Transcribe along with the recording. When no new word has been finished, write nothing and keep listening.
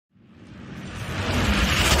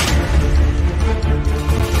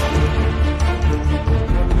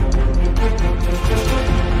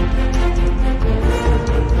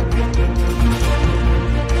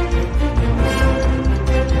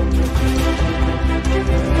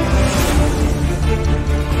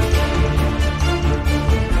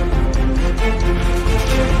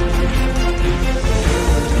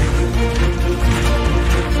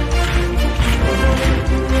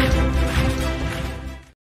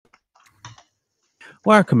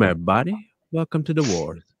Welcome, everybody. Welcome to the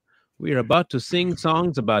wars. We are about to sing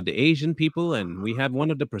songs about the Asian people, and we have one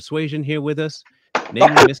of the persuasion here with us,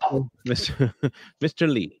 namely Mr.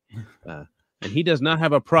 Lee. Uh, and he does not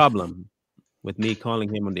have a problem with me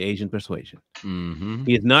calling him on the Asian persuasion.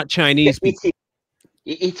 He is not Chinese people.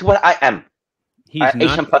 It's what I am. He's not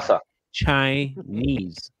Asian person.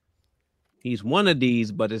 Chinese. He's one of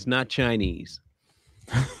these, but it's not Chinese.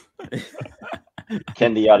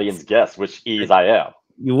 Can the audience guess which ease I am?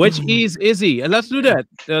 Which ease is he? Let's do that.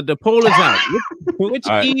 The poll is out. Which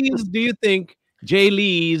right. ease do you think Jay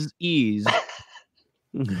Lee's ease?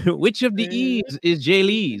 Which of the ease is Jay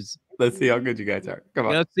Lee's? Let's see how good you guys are. Come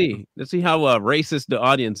on. Let's see. Let's see how racist the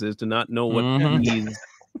audience is to not know what ease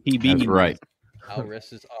he be. That's right. How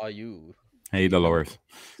racist are you? Hey, Dolores.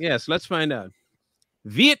 Yes, let's find out.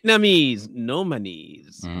 Vietnamese, no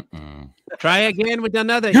manies. Try again with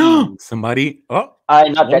another ease. Somebody. Oh, I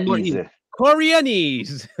not One that more easy. ease.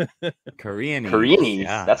 Koreanese. Korean. Koreanese.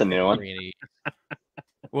 Yeah. That's a new one.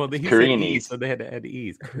 Well, he said Koreanese. ease, so they had to add the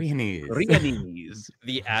ease. Koreanese. Koreanese.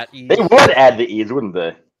 The at ease. They would add the ease, wouldn't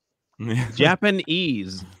they?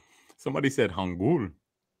 Japanese. Somebody said Hangul.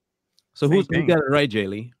 So Same who thing. got it right, Jay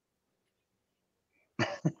Lee?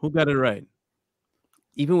 Who got it right?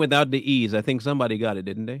 Even without the ease, I think somebody got it,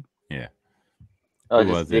 didn't they? Yeah. Oh,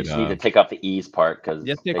 Who was they it, just need to take off the ease part because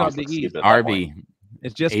Just take off the ease. Arby.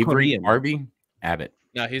 It's just Avery. Korean. Arby. Abbott.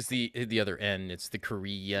 No, here's the other N. It's the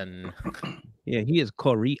Korean. Yeah, he is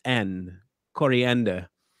Korean. Coriander.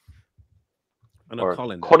 I'm not Or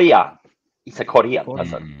calling that. Korea. It's a Korean. Korean.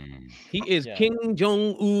 That's a, He is Yeah. Kim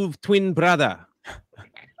Jong-un twin brother.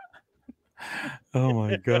 Oh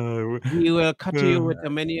my God. He will cut you with a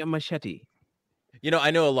many machete. You know,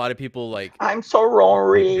 I know a lot of people like I'm so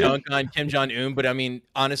Rory. dunk on Kim Jong-un, but I mean,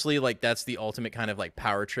 honestly, like that's the ultimate kind of like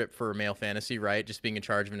power trip for male fantasy, right? Just being in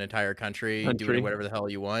charge of an entire country. Doing whatever the hell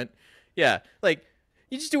you want. Yeah, like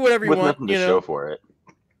you just do whatever you With want. nothing to You know? show for it.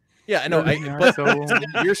 Yeah, I know. Yeah, But so-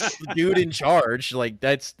 you're the dude in charge. Like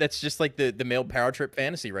that's just like the male power trip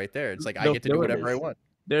fantasy right there. It's like I No, get to do no, it whatever I is. want.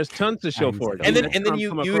 There's tons to show for it. And That's then come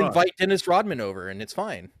you across. invite Dennis Rodman over, and it's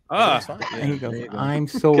fine. Ah. It's fine. And he Yeah. goes, I'm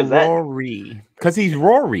so 'Cause that- Rory. Because he's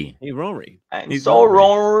Rory. Hey, Rory. I'm He's so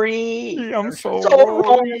Rory. Rory. I'm so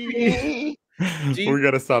Rory. Do you- We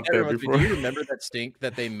got to stop Yeah, that reminds me, before. do you remember that stink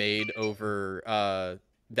that they made over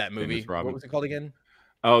that movie? Rodman. What was it called again?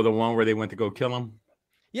 Oh, the one where they went to go kill him?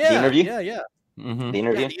 Yeah, Interview? yeah. Mhm. The Yeah,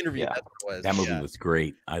 interview. the interview. Yeah. That's what it was. That movie yeah. was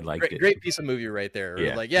great. I liked Great, it. great piece of movie right there.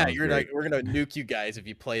 Yeah, Like, that yeah, was you're great. like, we're gonna nuke you guys if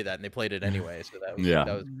you play that, and they played it anyway. So that was Yeah.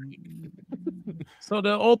 that was So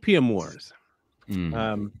the Opium Wars.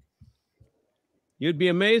 Mm. You'd be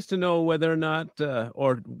amazed to know whether or not,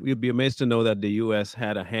 or you'd be amazed to know that the U.S.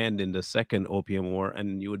 had a hand in the second Opium War,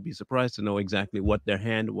 and you would be surprised to know exactly what their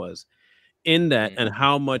hand was in that and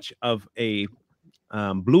how much of a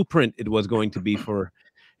blueprint it was going to be for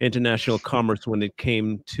international commerce when it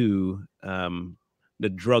came to the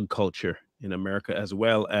drug culture in America, as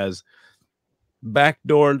well as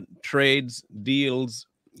backdoor trades, deals,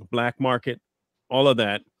 black market, all of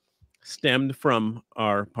that stemmed from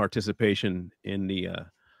our participation in the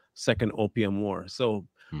second Opium War. So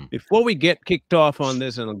before we get kicked off on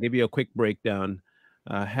this, and I'll give you a quick breakdown,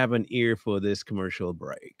 have an ear for this commercial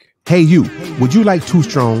break. Hey you, would you like Too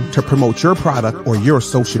Strong to promote your product or your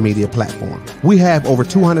social media platform? We have over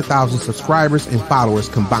 200,000 subscribers and followers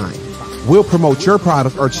combined. We'll promote your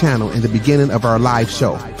product or channel in the beginning of our live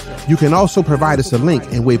show. You can also provide us a link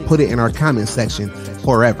and we'll put it in our comment section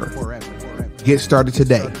forever. Get started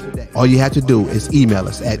today. All you have to do is email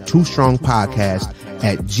us at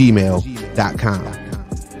toostrongpodcast@gmail.com.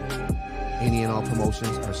 Any and all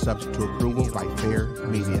promotions are subject to approval by Fair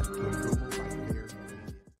Media.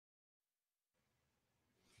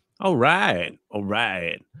 All right.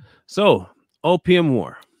 So, Opium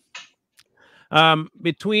War.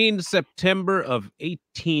 Between September of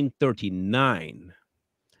 1839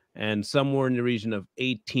 and somewhere in the region of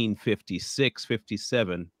 1856,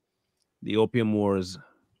 57, the Opium Wars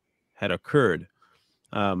had occurred.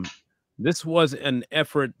 This was an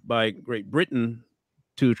effort by Great Britain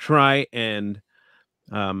to try and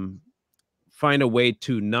find a way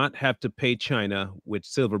to not have to pay China with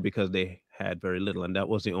silver because they had very little, and that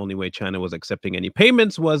was the only way China was accepting any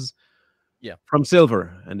payments was from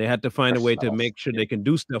silver, and they had to find a way to make sure they can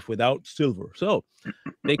do stuff without silver. So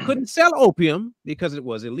they couldn't sell opium because it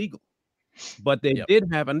was illegal, but they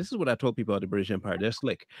did have, and this is what I told people about the British Empire, they're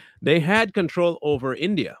slick. They had control over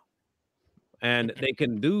India, and they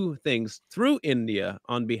can do things through India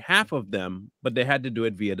on behalf of them, but they had to do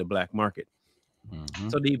it via the black market.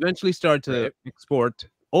 So they eventually started to export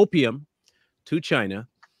opium to China,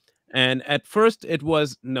 And at first it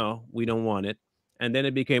was, no, we don't want it. And then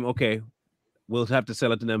it became, okay, we'll have to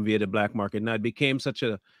sell it to them via the black market. Now it became such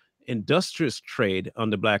a industrious trade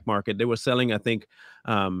on the black market. They were selling, I think,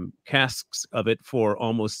 casks of it for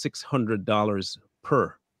almost $600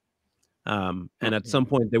 per. And at some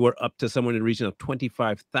point they were up to somewhere in the region of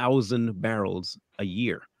 25,000 barrels a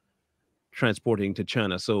year transporting to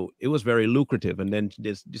China. So it was very lucrative. And then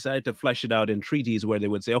they decided to flesh it out in treaties where they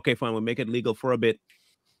would say, okay, fine, we'll make it legal for a bit.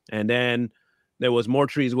 And then there was more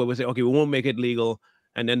treaties where we say, okay, we won't make it legal.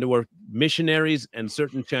 And then there were missionaries and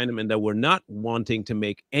certain Chinamen that were not wanting to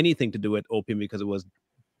make anything to do with opium because it was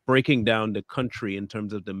breaking down the country in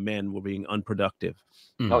terms of the men were being unproductive.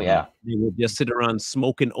 Oh, yeah. They would just sit around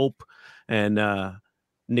smoking opium and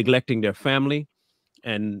neglecting their family.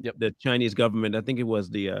 And the Chinese government, I think it was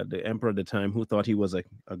the emperor at the time, who thought he was a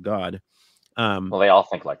god. Well, they all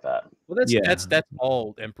think like that. Well, that's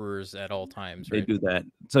all emperors at all times, right? They do that.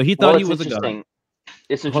 So he thought he was a god.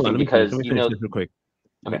 It's interesting because, let me finish this real quick.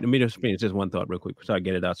 Okay. Let me just finish just one thought real quick so I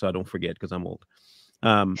get it out so I don't forget because I'm old.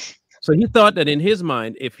 So he thought that in his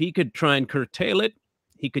mind, if he could try and curtail it,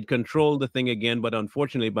 he could control the thing again. But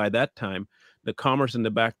unfortunately, by that time, the commerce in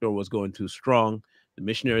the back door was going too strong. The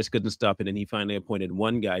missionaries couldn't stop it. And he finally appointed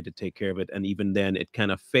one guy to take care of it. And even then, it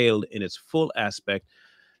kind of failed in its full aspect.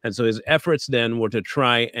 And so his efforts then were to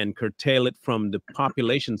try and curtail it from the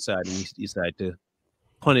population side. And he decided to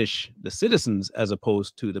punish the citizens as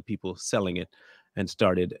opposed to the people selling it, and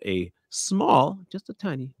started a small, just a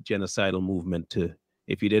tiny genocidal movement to,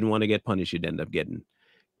 if you didn't want to get punished, you'd end up getting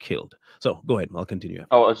killed. So go ahead, I'll continue.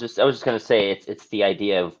 Oh, I was just going to say it's the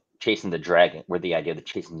idea of chasing the dragon, where the idea of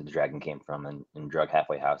chasing the dragon came from in drug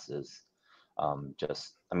halfway houses. I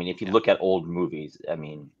mean, if you look at old movies, I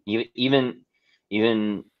mean,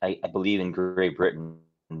 even I believe in Great Britain,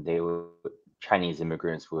 Chinese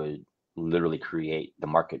immigrants would literally create the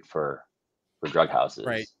market for drug houses,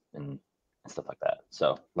 right, and stuff like that.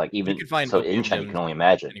 So like even you can find so in China, you can only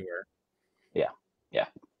imagine anywhere. Yeah.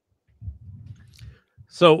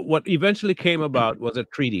 So what eventually came about was a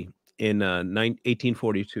treaty in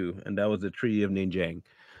 1842, and that was the Treaty of Nanking.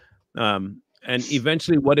 And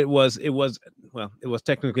eventually, what it was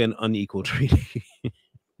technically an unequal treaty.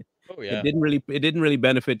 Oh yeah, it didn't really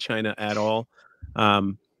benefit China at all.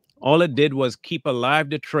 All it did was keep alive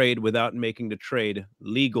the trade without making the trade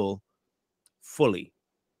legal fully.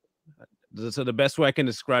 So the best way I can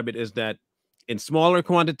describe it is that in smaller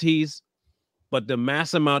quantities, but the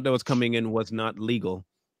mass amount that was coming in was not legal.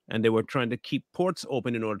 And they were trying to keep ports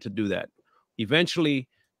open in order to do that. Eventually,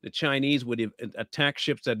 the Chinese would attack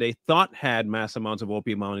ships that they thought had mass amounts of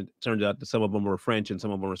opium on it. It turns out that some of them were French and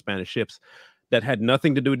some of them were Spanish ships that had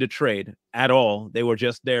nothing to do with the trade at all. They were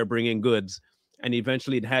just there bringing goods. And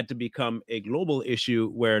eventually it had to become a global issue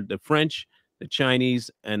where the French, the Chinese,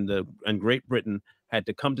 and Great Britain had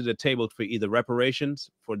to come to the table for either reparations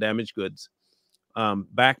for damaged goods,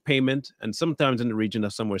 back payment, and sometimes in the region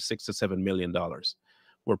of somewhere $6 to $7 million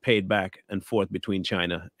were paid back and forth between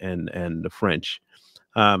China and the French.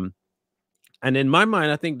 And in my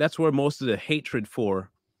mind, I think that's where most of the hatred for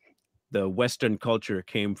the Western culture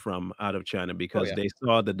came from out of China, because they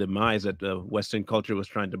saw the demise that the Western culture was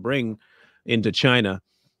trying to bring into China.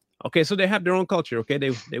 Okay, so they have their own culture. Okay,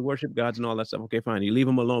 they worship gods and all that stuff. Okay, fine, you leave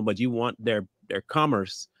them alone, but you want their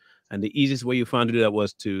commerce, and the easiest way you found to do that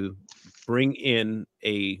was to bring in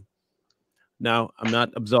a. Now, I'm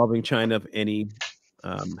not absolving China of any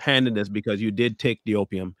hand in this, because you did take the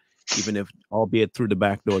opium, even if, albeit through the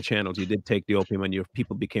backdoor channels, you did take the opium, and your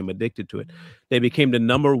people became addicted to it. They became the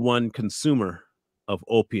 #1 consumer of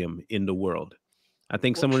opium in the world. I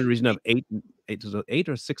think somewhere in the region of 8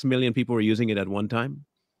 or 6 million people were using it at one time.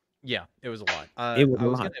 Yeah, it was a lot. It was a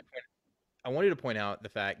lot. I wanted to point out the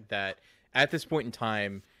fact that at this point in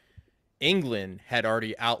time, England had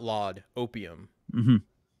already outlawed opium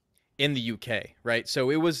in the UK, right? So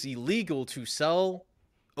it was illegal to sell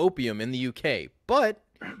opium in the UK, but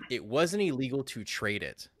it wasn't illegal to trade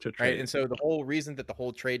it, right? And so the whole reason that the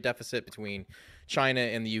whole trade deficit between China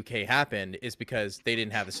and the UK happened is because they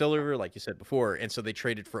didn't have the silver, like you said before, and so they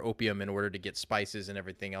traded for opium in order to get spices and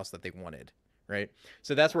everything else that they wanted, right?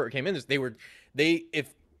 So that's where it came in. Is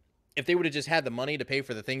if they would have just had the money to pay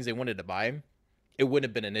for the things they wanted to buy, it wouldn't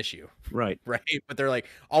have been an issue, right? But they're like,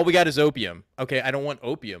 all we got is opium. Okay, I don't want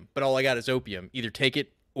opium, but all I got is opium. Either take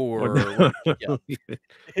it or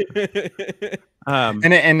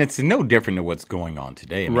and it's no different than what's going on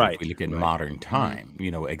today. I mean, right. If we look at modern time,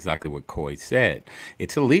 you know, exactly what Coy said.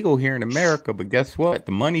 It's illegal here in America, but guess what?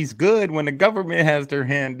 The money's good when the government has their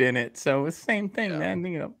hand in it. So it's the same thing, man.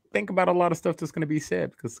 You know, think about a lot of stuff that's going to be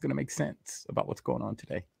said, because it's going to make sense about what's going on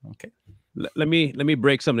today. Okay. Let me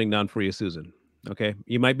break something down for you, Susan. Okay,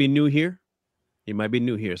 you might be new here. You might be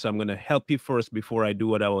new here, so I'm going to help you first before I do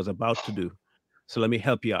what I was about to do. So let me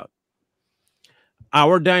help you out.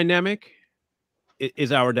 Our dynamic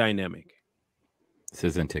is our dynamic. This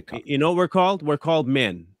isn't TikTok. You know what we're called? We're called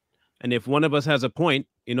men. And if one of us has a point,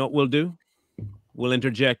 you know what we'll do? We'll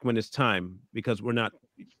interject when it's time because we're not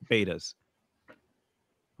betas.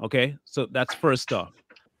 Okay, so that's first off.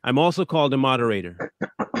 I'm also called a moderator.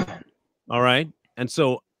 All right, and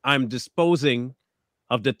so I'm disposing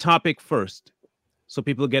of the topic first so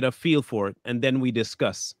people get a feel for it, and then we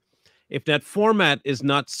discuss. If that format is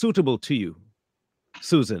not suitable to you,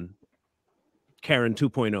 Susan, Karen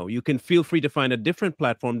 2.0, you can feel free to find a different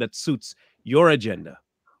platform that suits your agenda.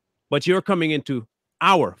 But you're coming into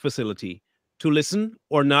our facility to listen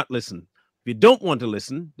or not listen. If you don't want to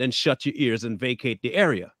listen, then shut your ears and vacate the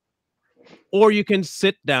area. Or you can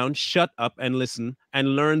sit down, shut up, and listen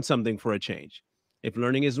and learn something for a change. If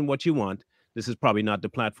learning isn't what you want, this is probably not the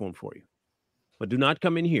platform for you. But do not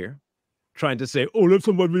come in here trying to say, oh, let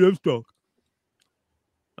somebody else talk.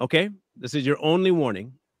 Okay? This is your only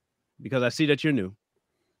warning because I see that you're new.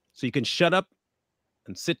 So you can shut up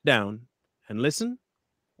and sit down and listen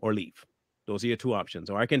or leave. Those are your two options.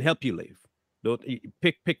 Or I can help you leave.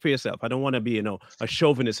 Pick for yourself. I don't want to be, a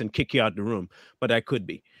chauvinist and kick you out the room, but I could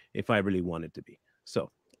be if I really wanted to be.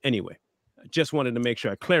 So anyway, I just wanted to make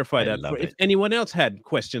sure I clarify that. If anyone else had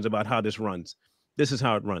questions about how this runs, this is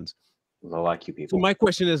how it runs. Low IQ people. So my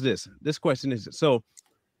question is this. This question is, so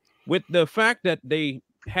with the fact that they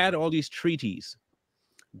had all these treaties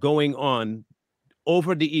going on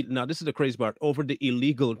over now this is the crazy part, over the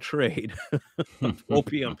illegal trade of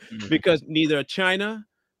opium, because neither China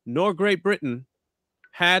nor Great Britain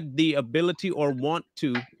had the ability or want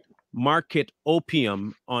to market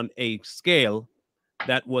opium on a scale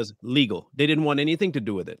that was legal. They didn't want anything to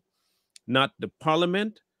do with it. Not the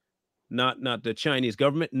parliament, not the Chinese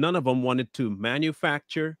government. None of them wanted to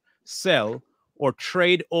manufacture, sell, or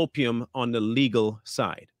trade opium on the legal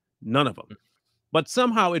side. None of them. But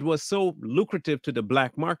somehow it was so lucrative to the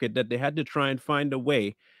black market that they had to try and find a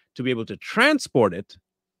way to be able to transport it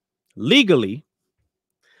legally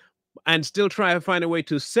and still try to find a way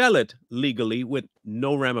to sell it legally with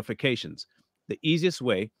no ramifications. The easiest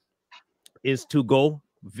way is to go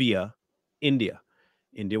via India.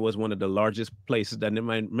 India was one of the largest places that,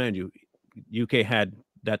 mind you, UK had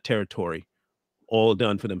that territory all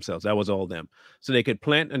done for themselves. That was all them. So they could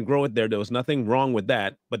plant and grow it there. There was nothing wrong with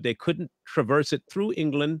that, but they couldn't traverse it through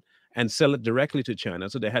England and sell it directly to China.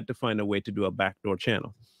 So they had to find a way to do a backdoor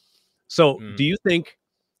channel. So do you think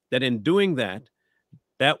that in doing that,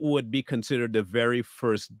 that would be considered the very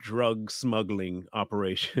first drug smuggling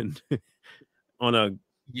operation on a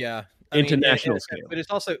international scale? But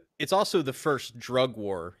it's also the first drug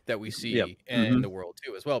war that we see in the world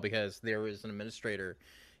too, as well, because there was an administrator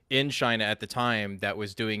in China at the time that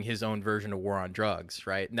was doing his own version of war on drugs,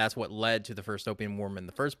 right? And that's what led to the first Opium War in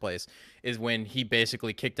the first place, is when he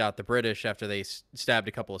basically kicked out the British after they stabbed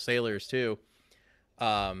a couple of sailors too.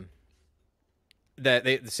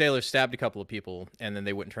 The sailors stabbed a couple of people and then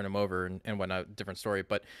they wouldn't turn them over and whatnot. Different story.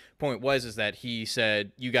 But point is that he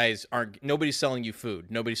said, you guys nobody's selling you food.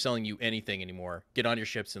 Nobody's selling you anything anymore. Get on your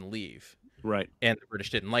ships and leave. Right. And the British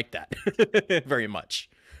didn't like that very much.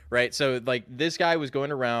 Right. So like this guy was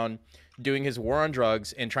going around doing his war on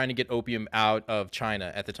drugs and trying to get opium out of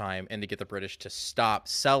China at the time and to get the British to stop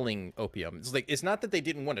selling opium. It's like, it's not that they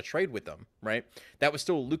didn't want to trade with them. Right. That was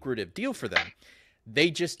still a lucrative deal for them.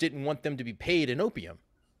 They just didn't want them to be paid in opium.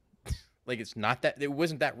 Like, it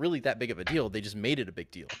wasn't that really that big of a deal. They just made it a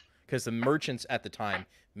big deal because the merchants at the time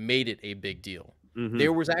made it a big deal.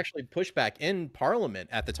 There was actually pushback in Parliament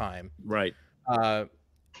at the time, right,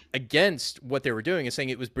 against what they were doing, and saying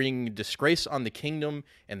it was bringing disgrace on the kingdom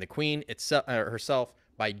and the Queen itself, herself,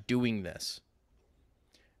 by doing this.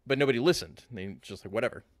 But nobody listened. They just like,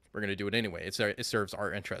 whatever, we're going to do it anyway. It serves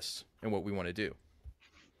our interests and what we want to do.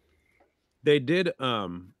 They did,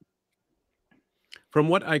 from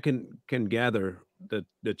what I can gather,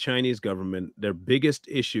 the Chinese government, their biggest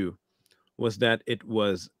issue was that it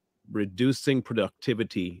was reducing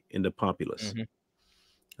productivity in the populace.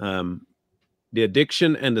 The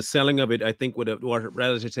addiction and the selling of it, I think, would have, or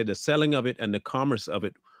rather I should say the selling of it and the commerce of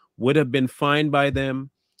it would have been fine by them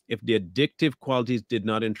if the addictive qualities did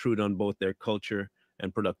not intrude on both their culture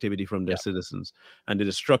and productivity from their citizens. And the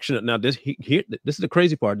destruction, now this is the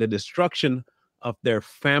crazy part, the destruction of their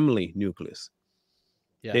family nucleus.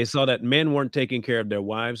 They saw that men weren't taking care of their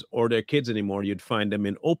wives or their kids anymore. You'd find them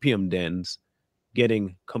in opium dens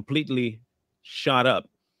getting completely shot up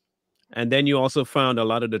And then you also found a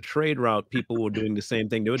lot of the trade route people were doing the same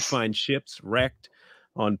thing. They would find ships wrecked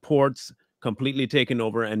on ports, completely taken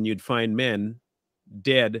over, and you'd find men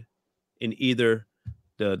dead in either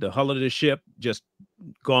the hull of the ship, just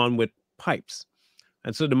gone with pipes.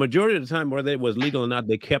 And so the majority of the time, whether it was legal or not,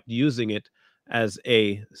 they kept using it as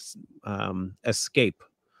a escape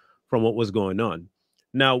from what was going on.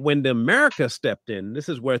 Now, when the America stepped in, this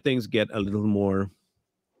is where things get a little more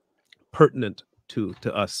pertinent to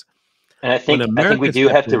us. And I think we do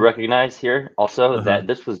have to recognize here also that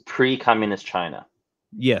this was pre-communist China.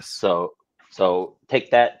 Yes. So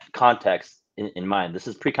take that context in mind. This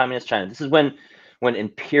is pre-communist China. This is when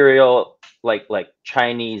imperial like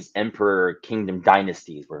Chinese emperor kingdom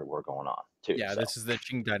dynasties were going on too. Yeah, this is the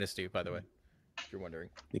Qing dynasty, by the way, if you're wondering.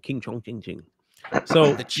 The King Chong Ching Ching.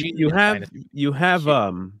 So you have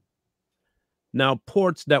now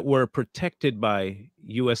ports that were protected by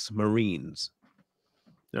U.S. Marines.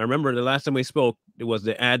 Now, remember the last time we spoke, it was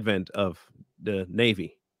the advent of the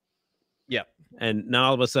Navy. Yeah. And now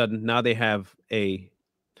all of a sudden, now they have a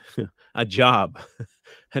job.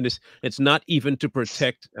 And it's not even to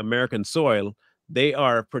protect American soil. They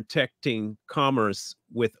are protecting commerce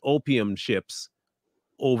with opium ships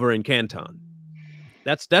over in Canton.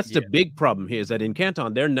 That's the big problem here, is that in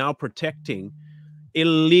Canton, they're now protecting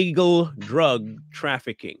illegal drug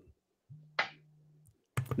trafficking.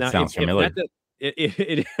 Now, sounds familiar.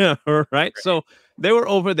 Right? So they were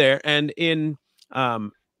over there, and in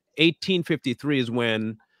 1853 is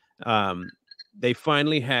when they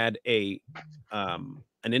finally had an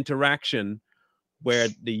interaction where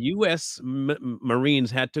the U.S. Marines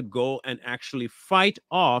had to go and actually fight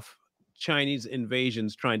off Chinese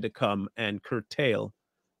invasions trying to come and curtail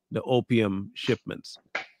the opium shipments.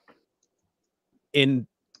 In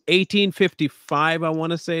 1855, I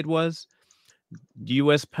want to say it was, the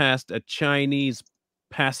U.S. passed a Chinese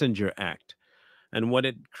Passenger Act. And what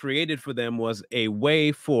it created for them was a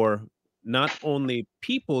way for not only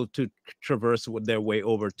people to traverse their way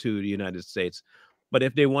over to the United States, but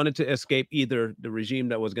if they wanted to escape either the regime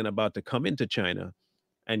that was about to come into China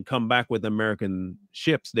and come back with American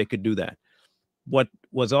ships, they could do that. What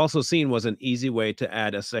was also seen was an easy way to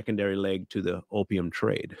add a secondary leg to the opium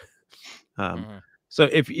trade. So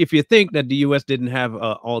if you think that the U.S. didn't have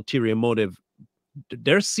an ulterior motive,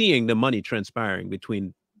 they're seeing the money transpiring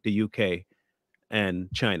between the UK and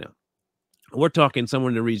China. We're talking somewhere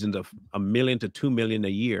in the regions of $1 million to $2 million a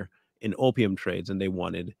year in opium trades, and they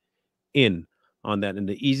wanted in on that. And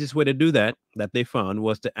the easiest way to do that they found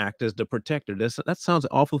was to act as the protector. That sounds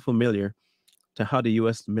awful familiar to how the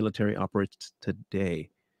U.S. military operates today.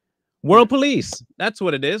 World police, that's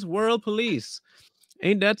what it is. World police.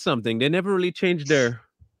 Ain't that something? They never really changed their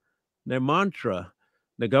mantra.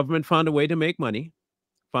 The government found a way to make money,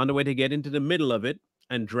 found a way to get into the middle of it,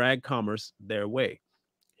 and drag commerce their way.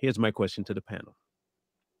 Here's my question to the panel.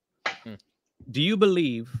 Do you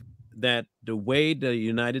believe that the way the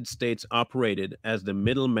United States operated as the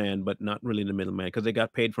middleman, but not really the middleman, because they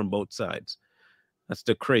got paid from both sides? That's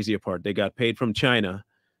the crazier part. They got paid from China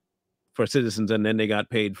for citizens, and then they got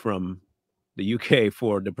paid from the UK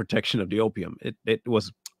for the protection of the opium. It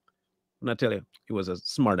was, I'm not telling you, it was a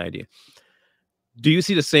smart idea. Do you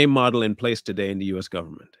see the same model in place today in the U.S.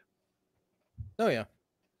 government? Oh, yeah.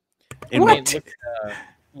 What?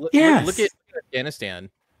 Look at Afghanistan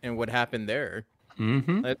and what happened there. That's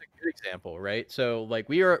a good example, right? So, like,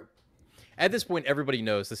 we are, at this point, everybody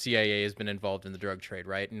knows the CIA has been involved in the drug trade,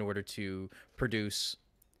 right? In order to produce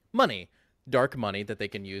money, dark money that they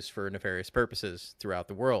can use for nefarious purposes throughout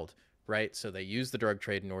the world, right? So they use the drug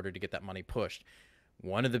trade in order to get that money pushed.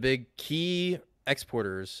 One of the big key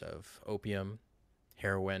exporters of opium,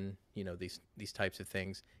 heroin, you know, these types of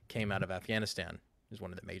things came out of Afghanistan. It was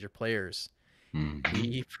one of the major players.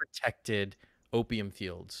 He protected opium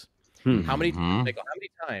fields. How many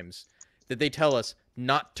times did they tell us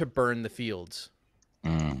not to burn the fields?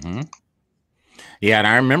 Yeah, and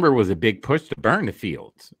I remember it was a big push to burn the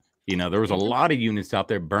fields. You know, there was a lot of units out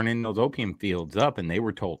there burning those opium fields up, and they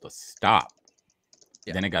were told to stop.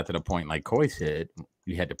 Yeah. Then it got to the point, like Coy said,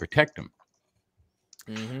 you had to protect them.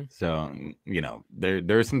 So, you know,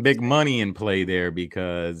 there's some big money in play there,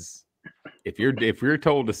 because if you're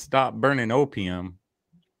told to stop burning opium,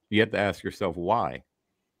 you have to ask yourself why.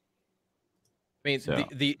 I mean, so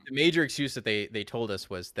the major excuse that they told us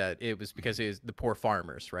was that it was because it was the poor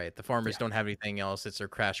farmers, right? The farmers don't have anything else. It's their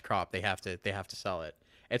crash crop. They have to sell it.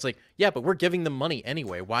 It's like, yeah, but we're giving them money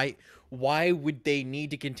anyway. Why would they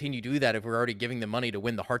need to continue to do that if we're already giving them money to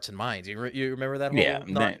win the hearts and minds? You remember that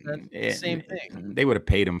whole same thing. They would have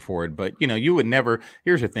paid them for it, but you know, you would never.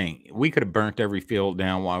 Here's the thing: we could have burnt every field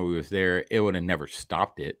down while we was there. It would have never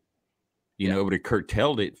stopped it. You know, it would have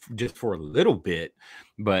curtailed it just for a little bit,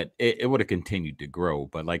 but it would have continued to grow.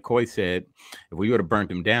 But like Coy said, if we would have burnt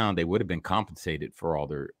them down, they would have been compensated for all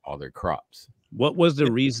their crops. What was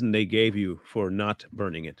the reason they gave you for not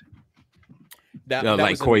burning it? That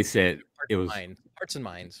Like Coy said, it was hearts and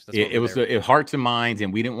minds. It was hearts and minds,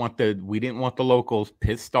 and we didn't want the locals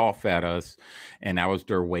pissed off at us, and that was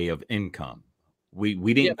their way of income.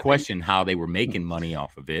 We didn't question how they were making money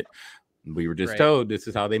off of it. We were just told this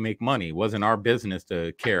is how they make money. It wasn't our business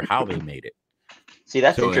to care how they made it. See,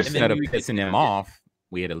 that's so interesting. Instead of pissing them off,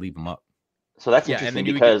 we had to leave them up. So that's interesting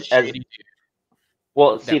because that's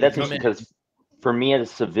interesting because for me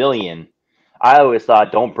as a civilian, I always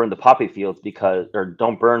thought don't burn the poppy fields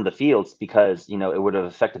don't burn the fields because, you know, it would have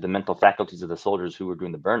affected the mental faculties of the soldiers who were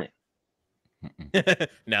doing the burning.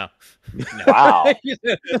 No. Wow.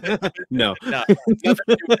 No.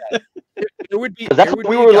 There would be. That's what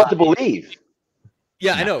we were led to believe.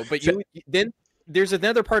 Yeah, I know, but then there's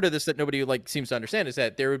another part of this that nobody seems to understand is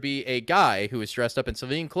that there would be a guy who is dressed up in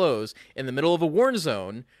civilian clothes in the middle of a war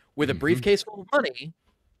zone with a briefcase full of money,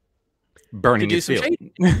 burning his field.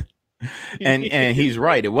 and he's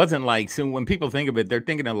right. It wasn't like, so when people think of it, they're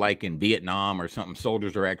thinking of like in Vietnam or something.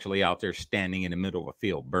 Soldiers are actually out there standing in the middle of a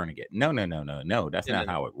field burning it. No. That's not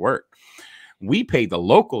how it worked. We paid the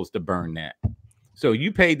locals to burn that. So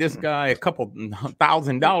you paid this guy a couple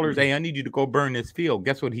 $1,000. Hey, I need you to go burn this field.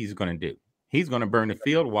 Guess what he's going to do? He's going to burn the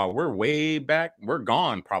field while we're way back. We're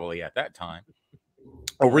gone probably at that time.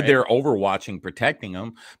 Or we're there overwatching, protecting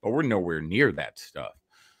them, but we're nowhere near that stuff.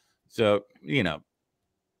 So, you know,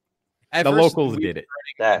 the locals did it.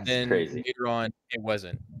 That's crazy. Later on, it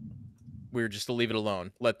wasn't. We were just to leave it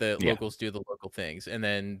alone. Let the locals do the local things. And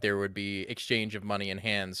then there would be exchange of money in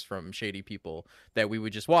hands from shady people that we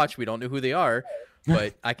would just watch. We don't know who they are,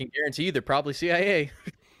 but I can guarantee you they're probably CIA.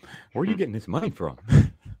 Where are you getting this money from?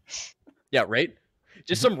 Yeah, right?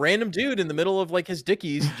 Just some random dude in the middle of like his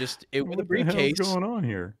Dickies, just with a briefcase. What's going on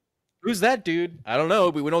here? Who's that dude? I don't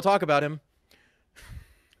know, but we don't talk about him.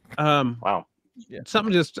 Wow. Yeah.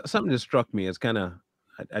 Something just struck me as kind of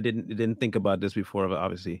I didn't think about this before, but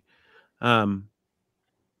obviously.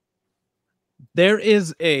 There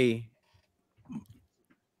is a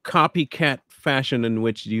copycat fashion in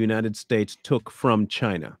which the United States took from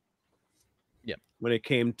China. Yeah. When it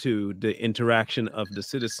came to the interaction of the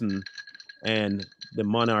citizen and the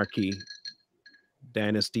monarchy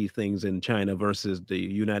dynasty things in China versus the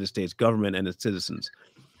United States government and its citizens.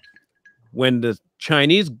 When the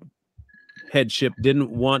Chinese headship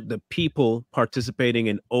didn't want the people participating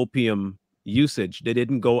in opium usage, they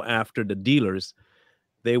didn't go after the dealers,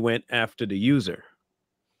 they went after the user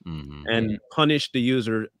and punished the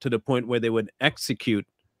user to the point where they would execute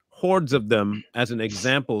hordes of them as an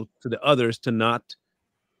example to the others to not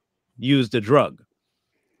use the drug.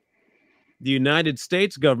 The United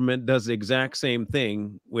States government does the exact same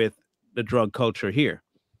thing with the drug culture here.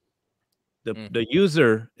 The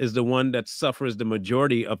user is the one that suffers the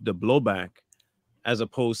majority of the blowback as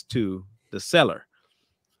opposed to the seller.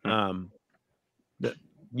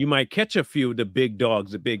 You might catch a few of the big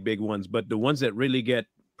dogs, the big ones, but the ones that really get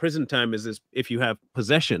prison time is if you have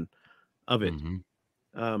possession of it.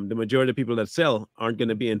 The majority of people that sell aren't going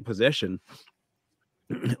to be in possession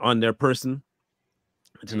on their person.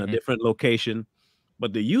 It's in a different location,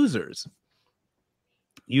 but the users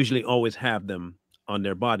usually always have them on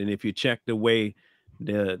their body. And if you check the way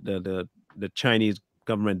the Chinese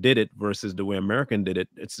government did it versus the way American did it,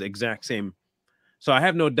 it's the exact same. So I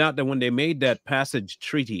have no doubt that when they made that passage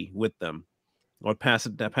treaty with them, or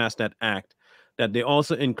passed that act, that they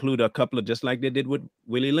also include a couple of, just like they did with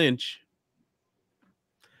Willie Lynch,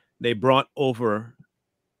 they brought over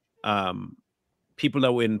people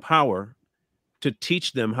that were in power to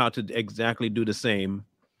teach them how to exactly do the same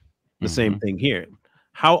thing here.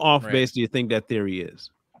 How off base do you think that theory is?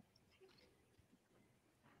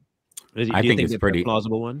 I think it's pretty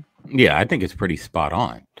plausible one. Yeah, I think it's pretty spot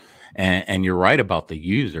on. And you're right about the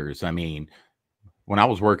users. I mean, when I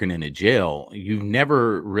was working in a jail, you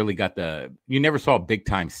never saw big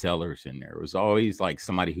time sellers in there. It was always like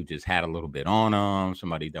somebody who just had a little bit on them,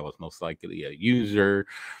 somebody that was most likely a user.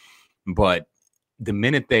 But the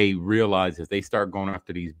minute they realize if they start going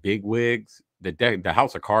after these big wigs, the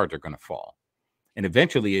house of cards are going to fall. And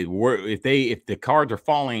eventually, if the cards are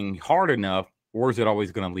falling hard enough, where's it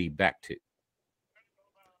always going to lead back to?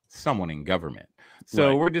 Someone in government.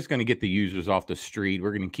 So we're just going to get the users off the street.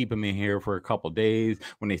 We're going to keep them in here for a couple of days.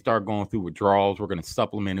 When they start going through withdrawals, we're going to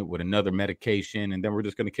supplement it with another medication, and then we're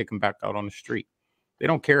just going to kick them back out on the street. They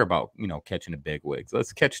don't care about, catching the big wigs.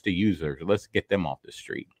 Let's catch the users. Let's get them off the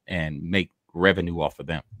street and make revenue off of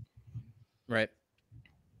them. Right.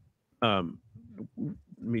 Let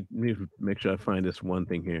me make sure I find this one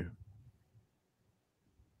thing here.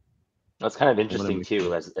 That's kind of I wanna interesting make too,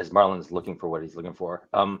 sure. as Marlon's looking for what he's looking for.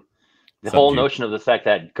 The What's up, whole Jude? notion of the fact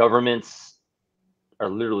that governments are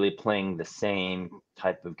literally playing the same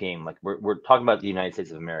type of game. Like we're talking about the United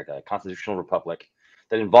States of America, a constitutional republic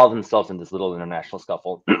that involved themselves in this little international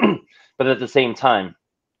scuffle. But at the same time,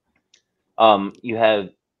 you have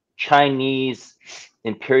Chinese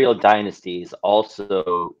imperial dynasties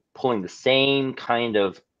also pulling the same kind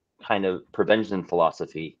of prevention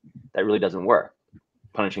philosophy that really doesn't work,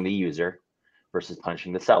 punishing the user versus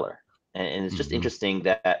punishing the seller. And it's just interesting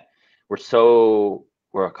that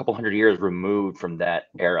we're a couple hundred years removed from that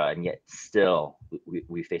era, and yet still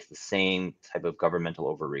we face the same type of governmental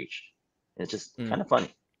overreach. And it's just kind of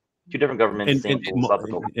funny. Two different governments, same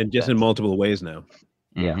philosophical. And just in multiple ways now.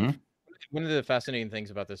 Yeah. One of the fascinating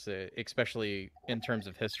things about this, especially in terms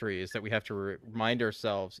of history, is that we have to remind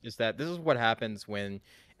ourselves is that this is what happens when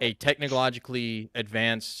a technologically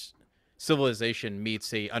advanced civilization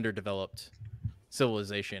meets a underdeveloped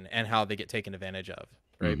civilization and how they get taken advantage of,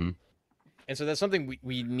 right? And so that's something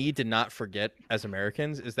we need to not forget as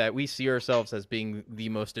Americans, is that we see ourselves as being the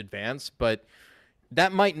most advanced, but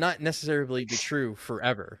that might not necessarily be true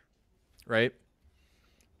forever, right?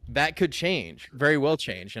 That could change, very well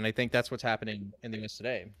change, and I think that's what's happening in the U.S.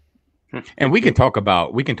 today. And we can talk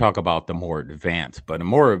about the more advanced, but the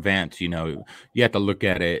more advanced, you have to look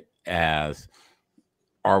at it as,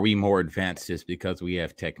 are we more advanced just because we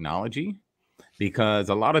have technology? Because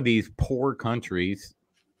a lot of these poor countries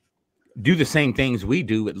do the same things we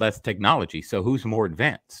do with less technology. So who's more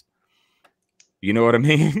advanced? You know what I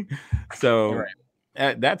mean? So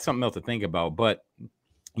that's something else to think about. But,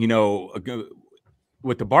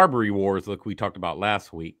 with the Barbary Wars, like we talked about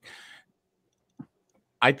last week,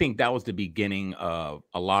 I think that was the beginning of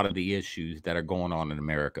a lot of the issues that are going on in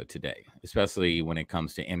America today, especially when it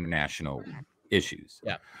comes to international issues.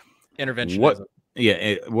 Yeah.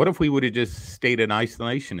 Interventionism. What if we would have just stayed in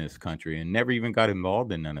isolation in this country and never even got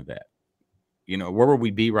involved in none of that? Where would we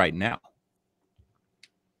be right now?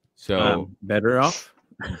 So better off?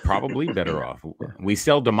 Probably better off. We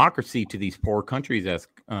sell democracy to these poor countries, as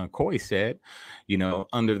Coy said,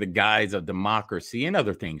 under the guise of democracy and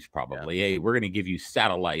other things. Probably, hey, we're going to give you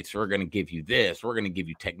satellites, we're going to give you this, we're going to give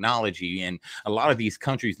you technology. And a lot of these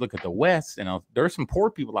countries look at the West, and there are some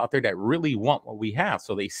poor people out there that really want what we have,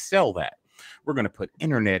 so they sell that. We're going to put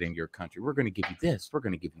internet in your country. We're going to give you this. We're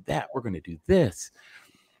going to give you that. We're going to do this.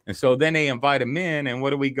 And so then they invite them in, and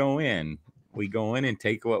what do we go in? We go in and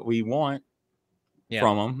take what we want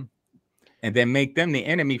from them, and then make them the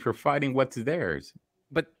enemy for fighting what's theirs.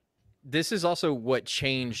 But this is also what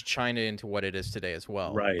changed China into what it is today as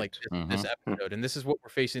well. Right. Like this episode, and this is what we're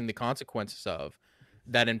facing the consequences of,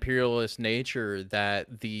 that imperialist nature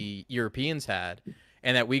that the Europeans had,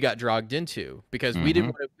 and that we got dragged into because we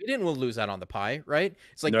didn't want to lose out on the pie, right?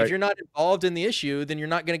 It's like if you're not involved in the issue, then you're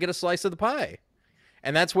not going to get a slice of the pie.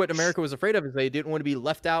 And that's what America was afraid of, is they didn't want to be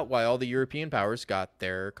left out while all the European powers got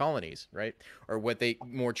their colonies, right? Or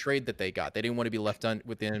more trade that they got. They didn't want to be left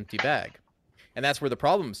with the empty bag. And that's where the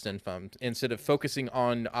problem stemmed from. Instead of focusing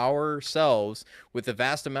on ourselves with the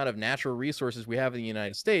vast amount of natural resources we have in the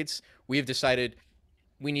United States, we have decided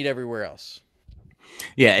we need everywhere else.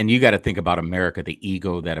 Yeah, and you got to think about America, the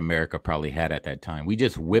ego that America probably had at that time. We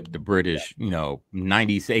just whipped the British, 90s,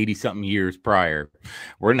 80-something years prior.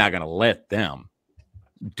 We're not going to let them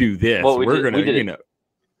do this. Well, we're gonna, we did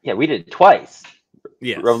it twice.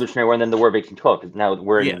 Yes. Revolutionary War and then the War of 1812. Because now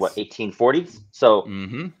we're in what, 1840s. So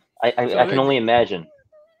I can only imagine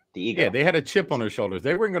the ego. Yeah, they had a chip on their shoulders.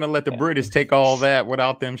 They weren't going to let the British take all that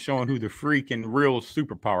without them showing who the freaking real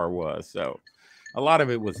superpower was. So a lot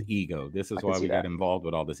of it was ego. This is why we got involved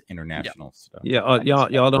with all this international stuff. Yeah,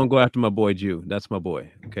 y'all don't go after my boy Jew. That's my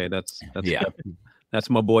boy. Okay, that's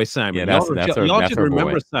my boy Simon. Yeah, y'all should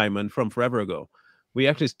remember Simon from forever ago. We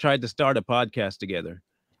actually tried to start a podcast together,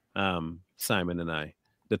 Simon and I.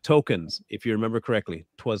 The Tokens, if you remember correctly,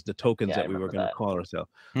 twas the Tokens that we were going to call ourselves.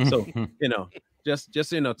 So just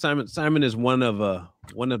Simon is one of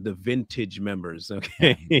the vintage members.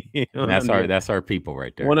 Okay, that's our people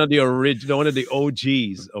right there. One of the original, one of the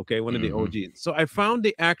OGs. Okay, one of the OGs. So I found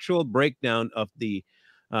the actual breakdown of the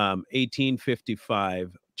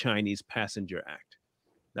 1855 Chinese Passenger Act.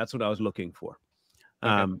 That's what I was looking for.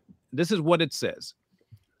 This is what it says.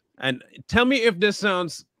 And tell me if this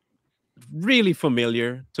sounds really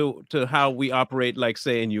familiar to how we operate, like,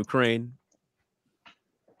 say, in Ukraine.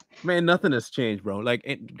 Man, nothing has changed, bro.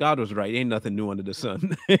 Like, God was right. Ain't nothing new under the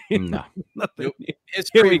sun. No. Nothing.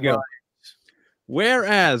 It's Here we go.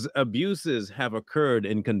 Whereas abuses have occurred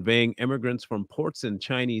in conveying immigrants from ports in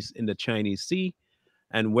the Chinese Sea,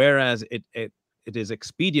 and whereas it is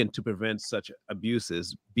expedient to prevent such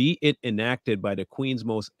abuses, be it enacted by the Queen's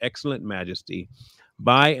most excellent Majesty,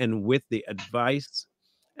 by and with the advice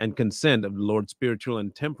and consent of the Lord Spiritual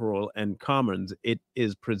and Temporal and Commons, it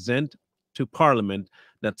is present to Parliament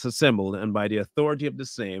that's assembled, and by the authority of the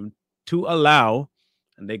same, to allow,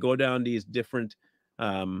 and they go down these different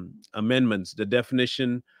amendments, the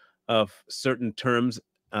definition of certain terms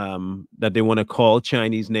that they want to call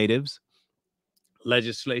Chinese natives,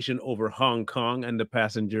 legislation over Hong Kong and the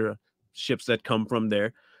passenger ships that come from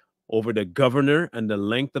there, over the governor and the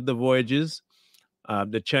length of the voyages,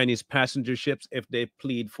 the Chinese passenger ships, if they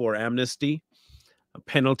plead for amnesty,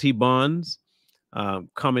 penalty bonds,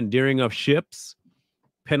 commandeering of ships,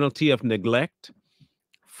 penalty of neglect,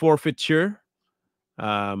 forfeiture,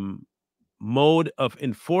 mode of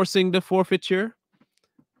enforcing the forfeiture.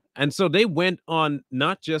 And so they went on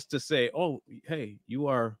not just to say, oh, hey, you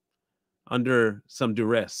are under some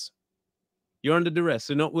duress. You're under duress.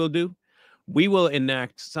 So you know what we'll do? We will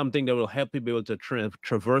enact something that will help you be able to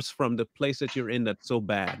traverse from the place that you're in that's so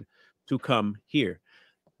bad to come here.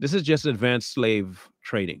 This is just advanced slave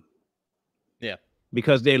trading. Yeah.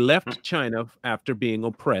 Because they left China after being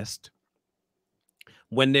oppressed.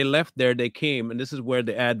 When they left there, they came, and this is where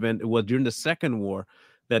the advent, it was during the Second War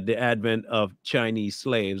that the advent of Chinese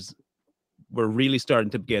slaves were really starting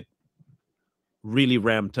to get really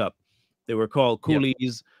ramped up. They were called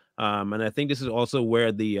coolies, and I think this is also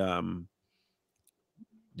where the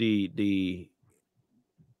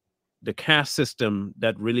caste system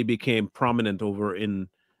that really became prominent over in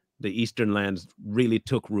the Eastern lands really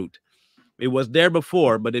took root. It was there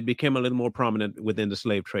before, but it became a little more prominent within the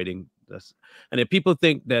slave trading. And if people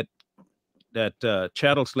think that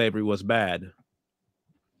chattel slavery was bad,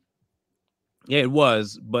 yeah, it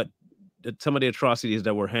was, but some of the atrocities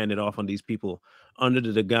that were handed off on these people under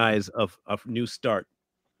the guise of new start,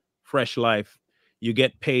 fresh life, you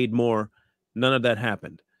get paid more, none of that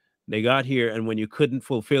happened. They got here, and when you couldn't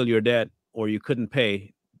fulfill your debt or you couldn't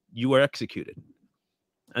pay, you were executed.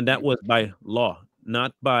 And that was by law,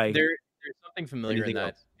 not by... There's something familiar in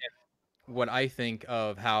that. What I think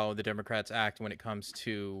of how the Democrats act when it comes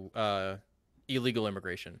to illegal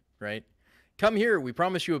immigration, right? Come here, we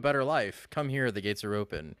promise you a better life. Come here, the gates are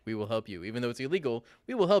open. We will help you. Even though it's illegal,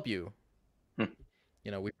 we will help you.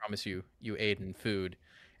 You know, we promise you aid and food.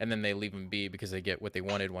 And then they leave them be because they get what they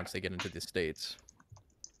wanted once they get into the States.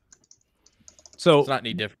 So it's not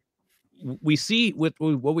any different. We see what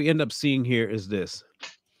we end up seeing here is this,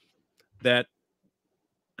 that,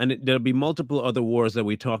 and there'll be multiple other wars that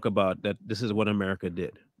we talk about, that this is what America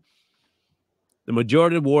did. The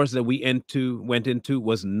majority of wars that we went into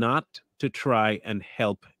was not to try and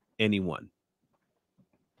help anyone.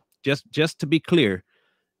 Just to be clear,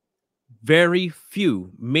 very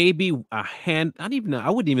few, maybe a hand, I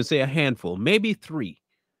wouldn't even say a handful, maybe 3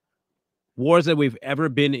 wars that we've ever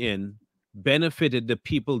been in benefited the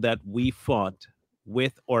people that we fought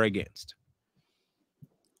with or against.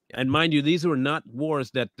 And mind you, these were not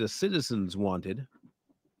wars that the citizens wanted.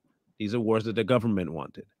 These are wars that the government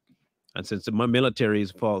wanted. And since the military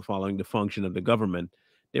is following the function of the government,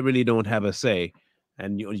 they really don't have a say.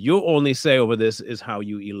 And your only say over this is how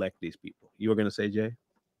you elect these people. You were going to say, Jay?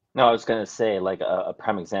 No, I was going to say, like, a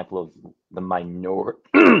prime example of the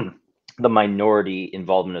minority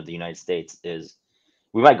involvement of the United States is,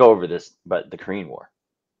 we might go over this, but the Korean War.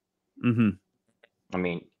 I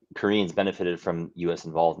mean, Koreans benefited from U.S.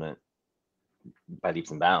 involvement by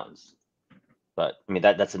leaps and bounds, but I mean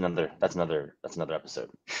that's another episode.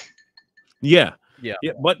 Yeah.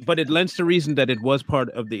 But it lends to reason that it was part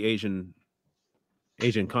of the Asian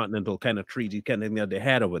continental kind of treaty kind of thing that they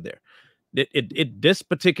had over there. This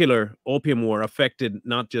particular Opium War affected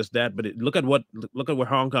not just that, but look at where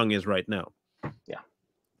Hong Kong is right now. Yeah.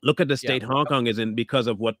 Look at the state Hong Kong is in because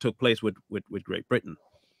of what took place with Great Britain.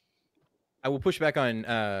 I will push back on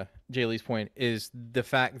Jay Lee's point, is the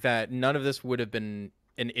fact that none of this would have been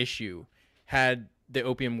an issue had the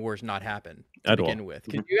Opium Wars not happened to begin with.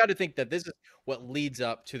 Because you got to think that this is what leads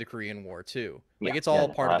up to the Korean War too. Like it's all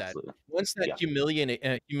part of that. Once that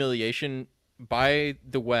humiliation by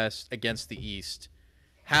the West against the East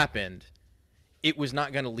happened, it was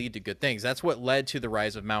not going to lead to good things. That's what led to the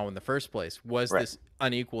rise of Mao in the first place, was this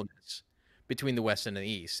unequalness between the West and the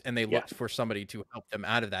East. And they looked for somebody to help them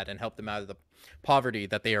out of that and help them out of the poverty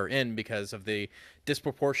that they are in because of the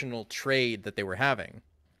disproportional trade that they were having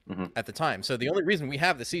at the time. So the only reason we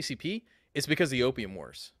have the CCP is because of the Opium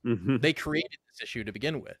Wars. They created this issue to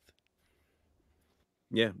begin with.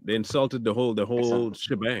 Yeah, they insulted the whole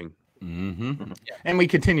shebang. And we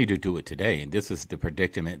continue to do it today. And this is the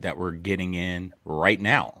predicament that we're getting in right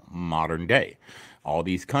now, modern day. All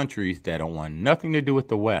these countries that don't want nothing to do with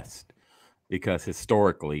the West, because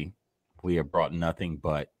historically we have brought nothing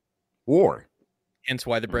but war. Hence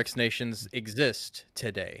why the BRICS nations exist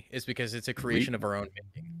today, is because it's a creation of our own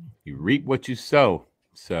making. You reap what you sow.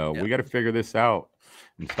 So we got to figure this out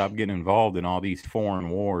and stop getting involved in all these foreign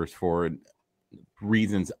wars for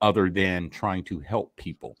reasons other than trying to help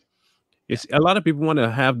people. It's a lot of people want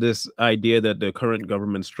to have this idea that the current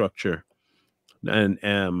government structure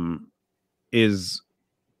and is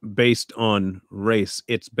based on race.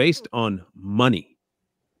 It's based on money.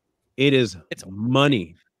 It's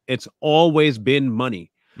money. It's always been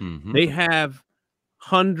money. They have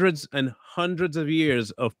hundreds and hundreds of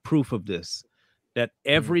years of proof of this, that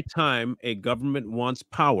every time a government wants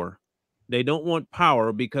power, they don't want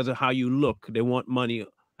power because of how you look. They want money,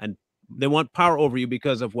 and they want power over you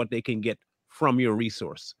because of what they can get from your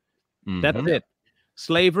resource. That's it.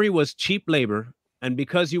 Slavery was cheap labor, and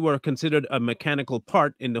because you were considered a mechanical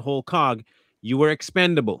part in the whole cog, you were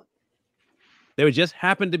expendable. There just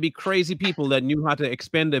happened to be crazy people that knew how to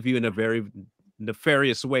expend of you in a very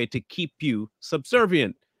nefarious way to keep you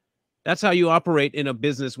subservient. That's how you operate in a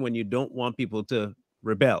business when you don't want people to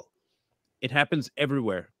rebel. It happens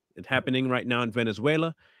everywhere. It's happening right now in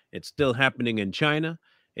Venezuela. It's still happening in China.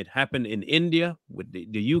 It happened in India with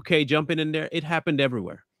the UK jumping in there. It happened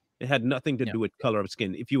everywhere. It had nothing to do with color of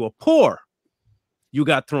skin. If you were poor, you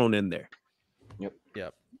got thrown in there.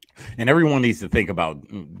 Yep. And everyone needs to think about,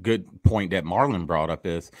 good point that Marlon brought up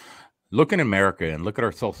is, look in America and look at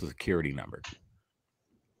our Social Security number.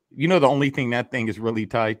 You know, the only thing that thing is really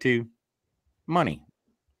tied to? Money.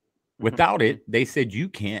 Without it, they said you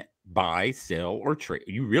can't buy, sell, or trade.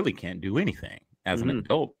 You really can't do anything as an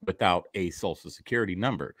adult without a Social Security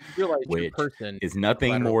number, which is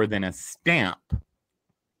nothing more than a stamp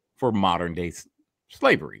for modern day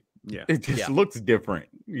slavery. Yeah, it just looks different.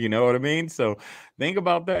 You know what I mean? So think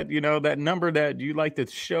about that. You know, that number that you like to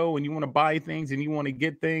show and you want to buy things and you want to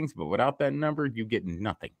get things, but without that number, you get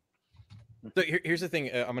nothing. So here's the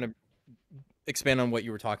thing. I'm going to expand on what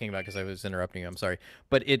you were talking about because I was interrupting you. I'm sorry.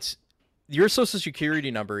 But it's your Social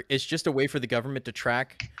Security number is just a way for the government to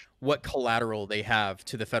track what collateral they have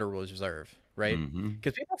to the Federal Reserve, right?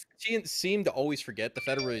 Because people seem to always forget the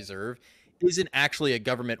Federal Reserve isn't actually a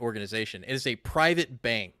government organization. It is a private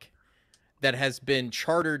bank that has been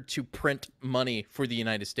chartered to print money for the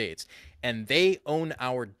United States, and they own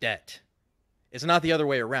our debt. It's not the other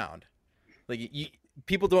way around. Like,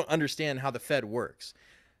 people don't understand how the Fed works.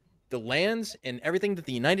 The lands and everything that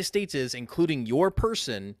the United States is, including your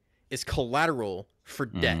person, is collateral for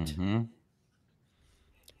debt.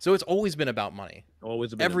 So it's always been about money.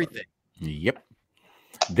 Always been everything. Yep.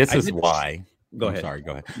 This is why. Go ahead. Sorry,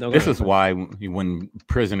 go ahead. No, this is why when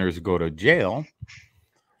prisoners go to jail,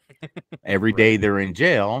 every day they're in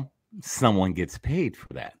jail, someone gets paid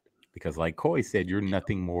for that. Because like Coy said, you're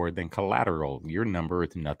nothing more than collateral. Your number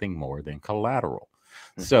is nothing more than collateral.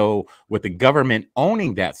 So with the government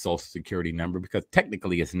owning that Social Security number, because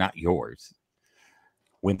technically it's not yours,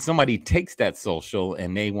 when somebody takes that social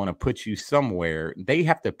and they want to put you somewhere, they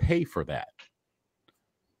have to pay for that.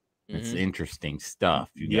 It's interesting stuff.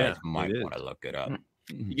 You guys might want to look it up.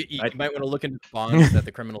 You might want to look into the bonds that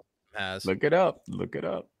the criminal has. Look it up. Look it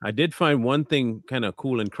up. I did find one thing kind of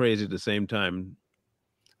cool and crazy at the same time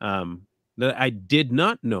that I did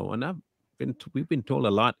not know, and we've been told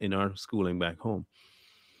a lot in our schooling back home,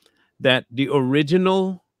 that the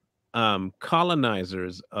original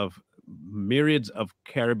colonizers of myriads of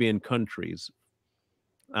Caribbean countries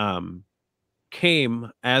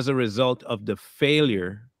came as a result of the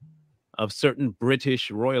failure of certain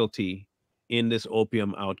British royalty in this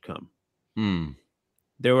opium outcome.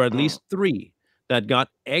 There were at least 3 that got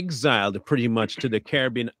exiled pretty much to the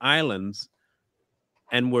Caribbean islands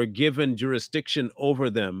and were given jurisdiction over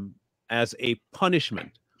them as a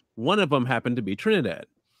punishment. One of them happened to be Trinidad.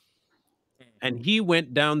 And he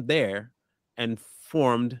went down there and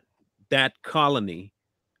formed that colony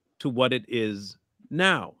to what it is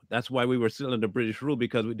now. That's why we were still under British rule,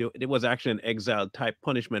 because it was actually an exile type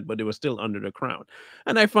punishment, but it was still under the crown.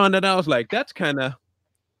 And I found that I was like, it's kind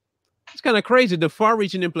of crazy. The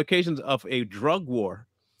far-reaching implications of a drug war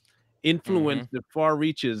influenced the far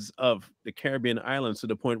reaches of the Caribbean islands to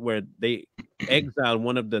the point where they exiled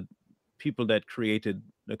one of the people that created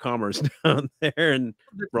the commerce down there and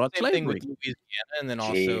brought slavery. Thing with Louisiana and then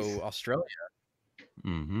also Australia.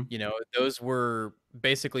 You know, those were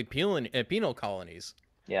basically penal colonies.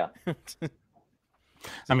 Yeah.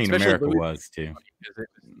 I mean, America was too.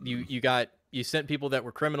 You sent people that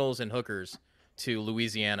were criminals and hookers to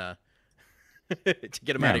Louisiana to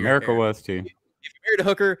get them Yeah, out of America your hair. was too. If you married a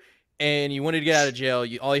hooker and you wanted to get out of jail,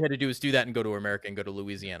 all you had to do is do that and go to America and go to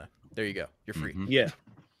Louisiana. There you go. You're free. Yeah.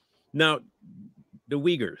 Now, the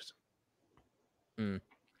Uyghurs.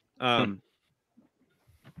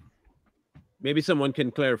 Maybe someone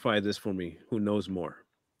can clarify this for me who knows more,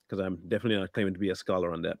 because I'm definitely not claiming to be a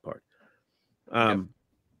scholar on that part.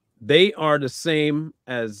 They are the same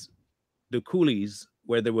as the coolies,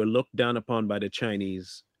 where they were looked down upon by the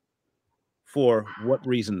Chinese. For what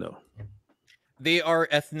reason, though? They are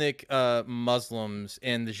ethnic Muslims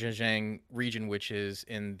in the Xinjiang region, which is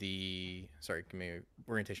in the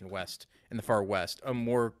orientation west, in the far west,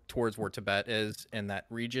 more towards where Tibet is in that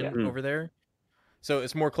region over there. So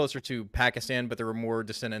it's more closer to Pakistan, but there were more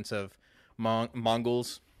descendants of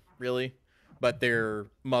Mongols, really, but they're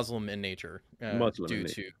Muslim in nature due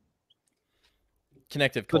to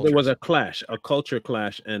connective culture. So there was a clash, a culture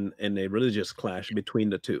clash, and a religious clash between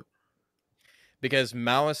the two. Because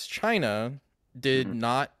Maoist China did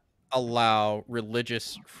not allow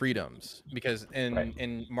religious freedoms, because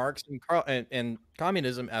in Marx and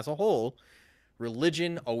communism as a whole,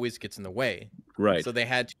 religion always gets in the way. Right. So they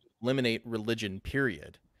had to eliminate religion,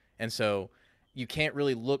 period. And so you can't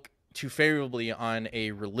really look too favorably on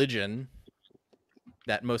a religion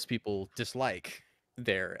that most people dislike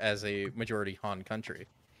there as a majority Han country.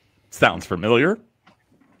 Sounds familiar.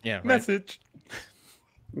 Yeah. Right? Message.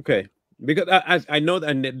 Okay. Because I know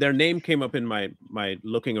that their name came up in my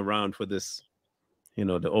looking around for this,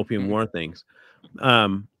 the Opium War things.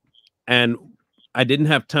 And I didn't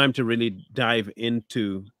have time to really dive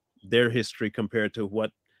into their history compared to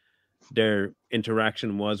what their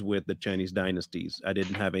interaction was with the Chinese dynasties. I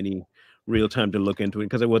didn't have any real time to look into it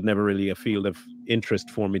because it was never really a field of interest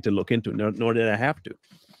for me to look into, nor did I have to.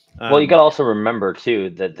 Well, you got to also remember,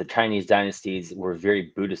 too, that the Chinese dynasties were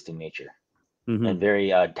very Buddhist in nature and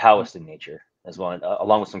very Taoist in nature as well,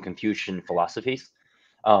 along with some Confucian philosophies.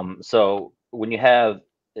 So when you have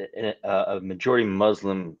a majority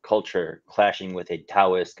Muslim culture clashing with a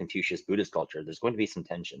Taoist, Confucius, Buddhist culture, there's going to be some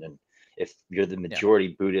tension. And if you're the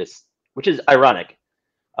majority Buddhist, which is ironic,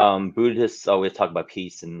 Buddhists always talk about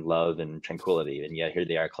peace and love and tranquility, and yet here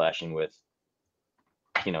they are clashing with,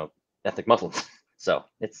 ethnic Muslims. So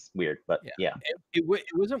it's weird, but yeah. It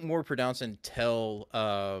wasn't more pronounced until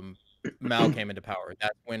Mao came into power.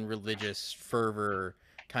 That's when religious fervor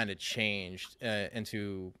kind of changed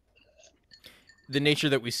into the nature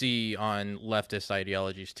that we see on leftist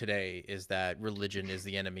ideologies today, is that religion is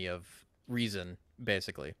the enemy of reason,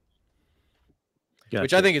 basically. Gotcha.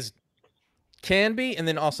 Which I think can be, and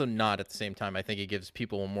then also not at the same time. I think it gives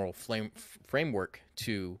people a moral framework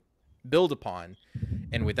to build upon,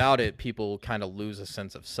 and without it, people kind of lose a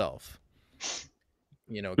sense of self.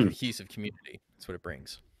 A cohesive community. That's what it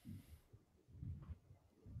brings.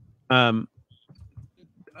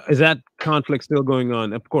 Is that conflict still going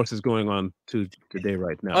on? Of course, it's going on to today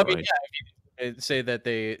right now. I mean, right? Yeah, if you say that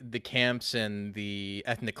the camps and the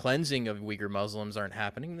ethnic cleansing of Uyghur Muslims aren't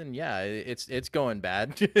happening, then yeah, it's going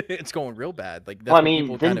bad. It's going real bad. Like, that's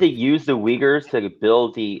didn't they use the Uyghurs to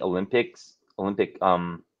build the Olympic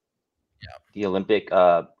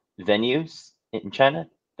venues in China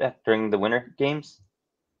during the Winter Games?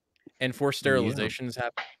 And forced sterilizations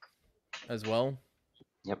happen as well.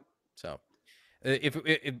 Yep. So, if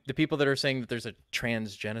the people that are saying that there's a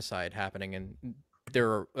trans genocide happening, and there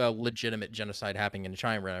are a legitimate genocide happening in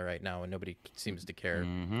China right now, and nobody seems to care.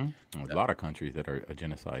 A lot of countries that are a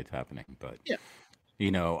genocide's happening, but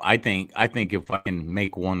I think if I can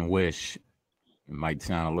make one wish, it might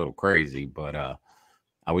sound a little crazy, but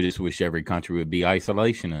I would just wish every country would be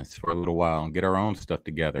isolationist for a little while and get our own stuff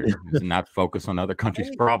together and not focus on other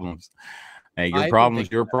countries' problems. Hey, your problem is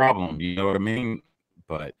your problem. You know what I mean?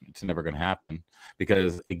 But it's never going to happen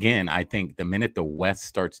because, again, I think the minute the West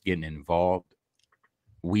starts getting involved,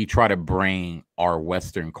 we try to bring our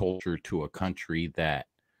Western culture to a country that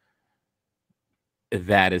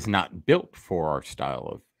is not built for our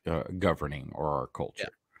style of governing or our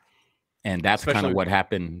culture. And that's kind of what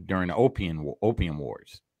happened during the Opium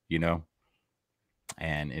Wars,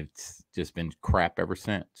 and it's just been crap ever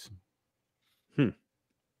since.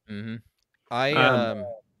 I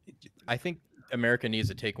think America needs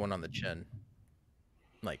to take one on the chin,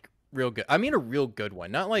 like real good. I mean, a real good one,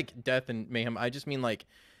 not like death and mayhem. I just mean like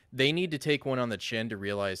they need to take one on the chin to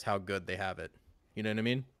realize how good they have it. You know what I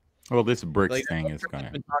mean? Well, this BRICS thing is going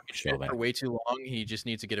to been talking shit for way too long. He just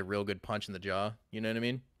needs to get a real good punch in the jaw. You know what I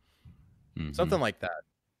mean? Something like that,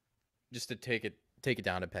 just to take it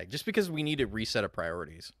down a peg. Just because we need to reset our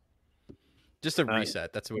priorities. Just a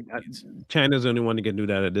reset. That's what it needs. China's the only one that can do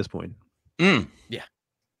that at this point. Yeah.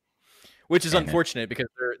 which is unfortunate because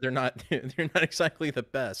they're not exactly the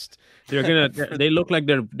best. They look like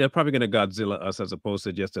they're probably gonna Godzilla us as opposed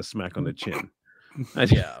to just a smack on the chin.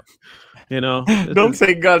 Yeah. You know, don't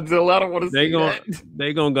say Godzilla. I don't want to say that.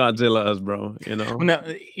 They gonna Godzilla us, bro. You know. No,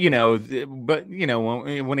 you know, but you know,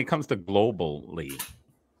 when it comes to globally,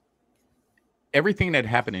 everything that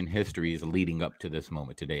happened in history is leading up to this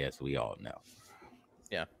moment today, as we all know.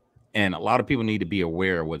 Yeah. And a lot of people need to be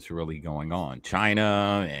aware of what's really going on.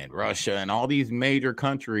 China and Russia and all these major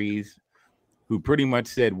countries who pretty much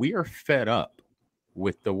said, we are fed up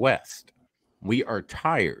with the West. We are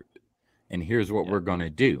tired. And here's what we're going to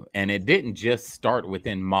do. And it didn't just start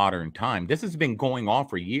within modern time. This has been going on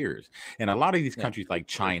for years. And a lot of these countries like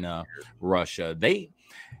China, Russia, they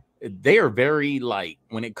are very, like,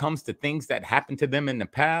 when it comes to things that happened to them in the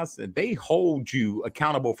past, they hold you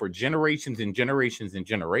accountable for generations and generations and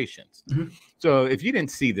generations. So if you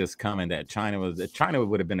didn't see this coming, that China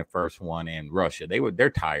would have been the first one, and Russia,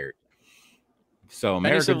 they're tired. So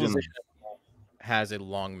America has a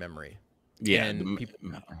long memory. Yeah, and people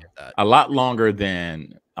forget that. A lot longer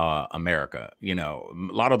than America. You know,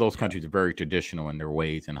 a lot of those countries are very traditional in their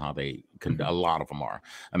ways and how they a lot of them are.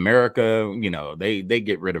 America, you know, they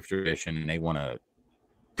get rid of tradition and they want to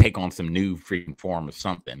take on some new freaking form of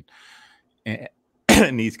something.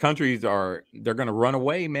 And these countries they're going to run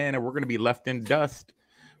away, man, and we're going to be left in dust.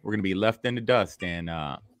 We're going to be left in the dust, and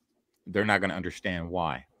they're not going to understand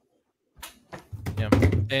why. Yeah,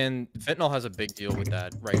 and fentanyl has a big deal with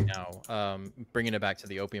that right now. Bringing it back to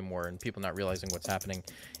the Opium War and people not realizing what's happening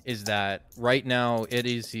is that right now it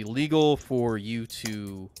is illegal for you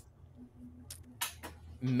to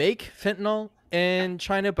make fentanyl in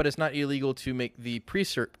China, but it's not illegal to make the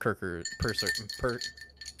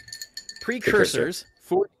precursors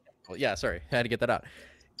for. Yeah, sorry, I had to get that out.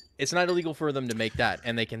 It's not illegal for them to make that,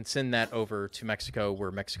 and they can send that over to Mexico,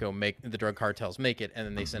 where Mexico the drug cartels make it, and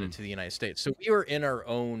then they send it to the United States. So we are in our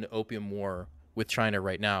own opium war with China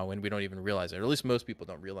right now, and we don't even realize it, or at least most people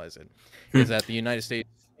don't realize it, is that the United States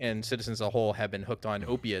and citizens as a whole have been hooked on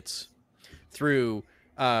opiates through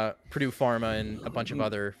Purdue Pharma and a bunch of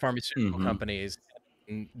other pharmaceutical companies.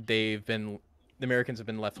 And the Americans have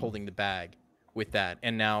been left holding the bag with that,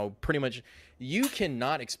 and now pretty much you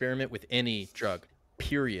cannot experiment with any drug.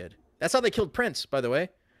 Period. That's how they killed Prince, by the way.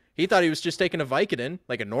 He thought he was just taking a Vicodin,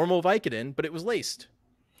 like a normal Vicodin, but it was laced.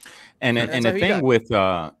 And the thing with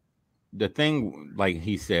the thing, like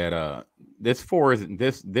he said, this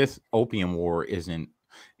opium war isn't.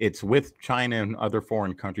 It's with China and other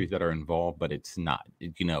foreign countries that are involved, but it's not.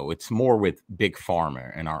 You know, it's more with big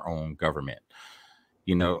pharma and our own government.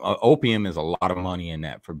 You know, opium is a lot of money in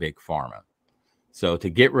that for big pharma. So to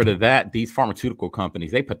get rid of that, these pharmaceutical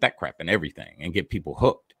companies, they put that crap in everything and get people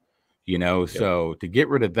hooked, you know. Yep. So to get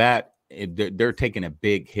rid of that, they're taking a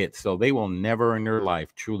big hit. So they will never in their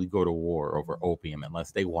life truly go to war over opium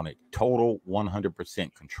unless they want a total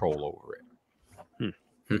 100% control over it.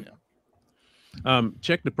 Yeah.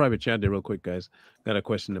 Check the private chat there real quick, guys. Got a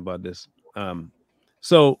question about this.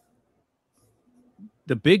 So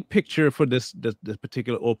the big picture for this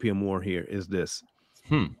particular opium war here is this.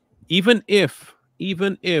 Even if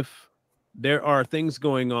there are things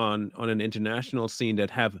going on an international scene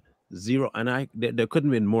that have zero, and there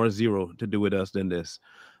couldn't be more zero to do with us than this.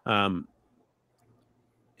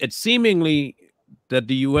 It's seemingly that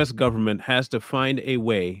the U.S. government has to find a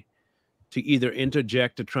way to either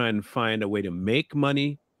interject to try and find a way to make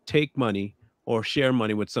money, take money, or share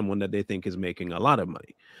money with someone that they think is making a lot of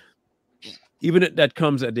money. Even if that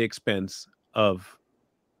comes at the expense of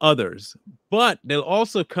others, but they'll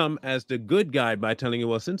also come as the good guy by telling you,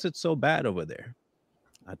 well, since it's so bad over there,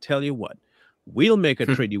 I tell you what, we'll make a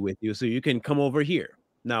treaty with you so you can come over here.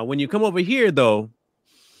 Now, when you come over here, though,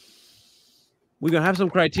 we're gonna have some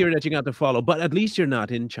criteria that you got to follow, but at least you're not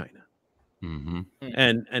in China.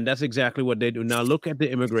 And that's exactly what they do. Now look at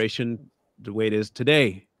the immigration the way it is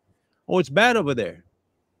today. Oh, it's bad over there.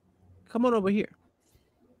 Come on over here.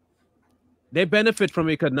 They benefit from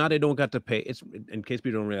it because now they don't got to pay. It's, in case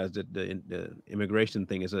people don't realize that the immigration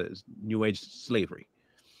thing is a new age slavery.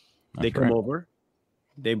 That's they come over,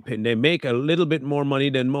 they make a little bit more money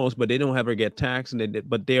than most, but they don't ever get taxed.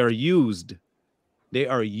 But they are used. They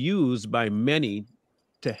are used by many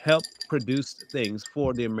to help produce things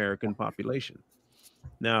for the American population.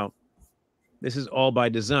 Now, this is all by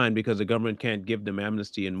design because the government can't give them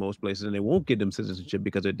amnesty in most places, and they won't give them citizenship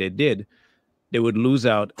because if they did, they would lose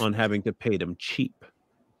out on having to pay them cheap.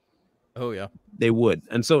 Oh yeah, they would.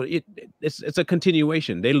 And so it's a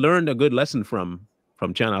continuation. They learned a good lesson from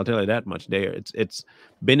China. I'll tell you that much. It's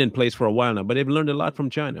been in place for a while now, but they've learned a lot from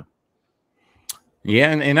China.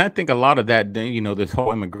 Yeah, and I think a lot of that, this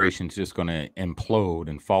whole immigration is just going to implode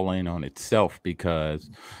and fall in on itself because,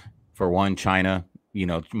 for one, China,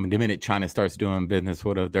 the minute China starts doing business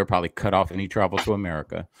with us, they'll probably cut off any travel to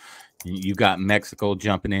America. You got Mexico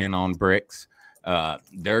jumping in on BRICS.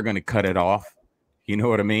 They're going to cut it off. You know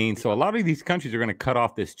what I mean? So a lot of these countries are going to cut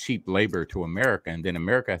off this cheap labor to America, and then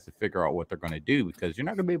America has to figure out what they're going to do because you're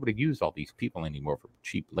not going to be able to use all these people anymore for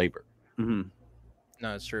cheap labor. Mm-hmm.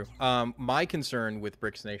 No, it's true. My concern with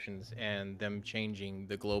BRICS nations and them changing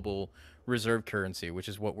the global reserve currency, which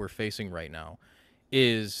is what we're facing right now,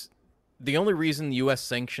 is the only reason U.S.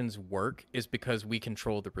 sanctions work is because we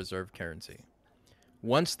control the reserve currency.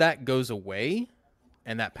 Once that goes away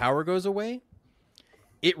and that power goes away,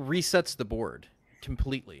 it resets the board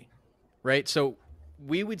completely, right? So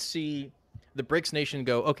we would see the BRICS nation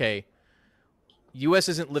go, okay, U.S.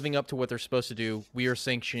 isn't living up to what they're supposed to do. We are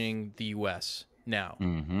sanctioning the U.S. now.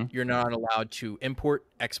 Mm-hmm. You're not allowed to import,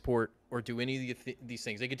 export, or do any of these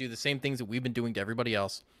things. They could do the same things that we've been doing to everybody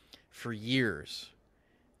else for years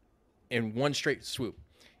in one straight swoop.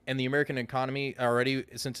 And the American economy already,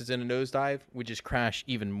 since it's in a nosedive, would just crash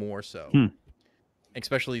even more so.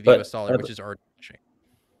 Especially the U.S. dollar, which is already crashing.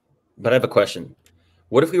 But I have a question.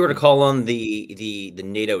 What if we were to call on the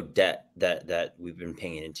NATO debt that we've been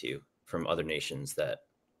paying into from other nations that,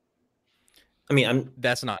 I mean,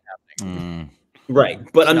 that's not happening. Right.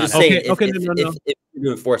 But I'm just saying, if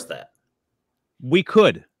we enforce that. We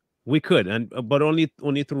could, but only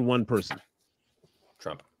through one person.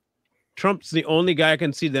 Trump. Trump's the only guy I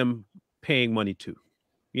can see them paying money to.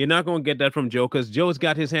 You're not going to get that from Joe because Joe's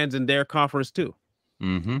got his hands in their coffers too.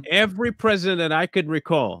 Mm-hmm. Every president that I could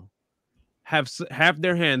recall have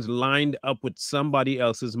their hands lined up with somebody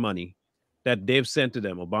else's money that they've sent to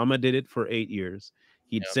them. Obama did it for 8 years.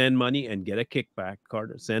 He'd send money and get a kickback.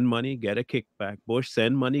 Carter, send money, get a kickback. Bush,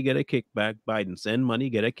 send money, get a kickback. Biden, send money,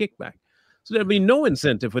 get a kickback. So there'll be no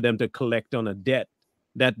incentive for them to collect on a debt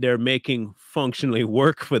that they're making functionally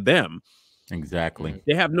work for them. Exactly.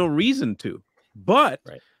 They have no reason to. But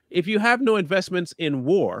if you have no investments in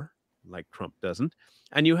war, like Trump doesn't,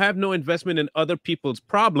 and you have no investment in other people's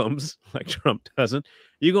problems, like Trump doesn't,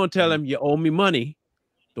 you're going to tell them, you owe me money.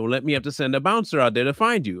 Don't let me have to send a bouncer out there to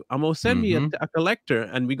find you. I'm going to send me a collector,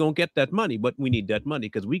 and we're going to get that money. But we need that money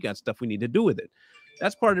because we got stuff we need to do with it.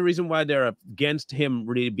 That's part of the reason why they're against him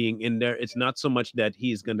really being in there. It's not so much that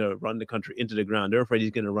he's going to run the country into the ground. They're afraid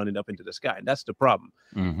he's going to run it up into the sky. That's the problem.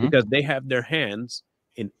 Because they have their hands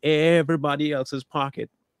in everybody else's pocket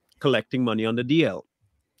collecting money on the DL.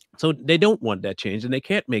 So they don't want that change, and they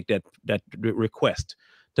can't make that request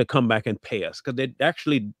to come back and pay us because they're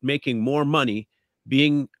actually making more money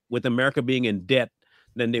being with America being in debt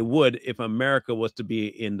than they would if America was to be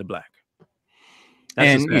in the black.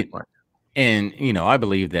 That's the sad part. And I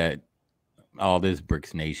believe that all this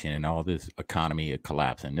BRICS nation and all this economy is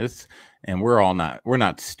collapsing. We're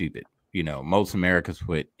not stupid. Most Americans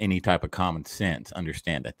with any type of common sense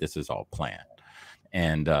understand that this is all planned.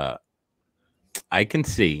 And I can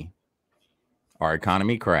see our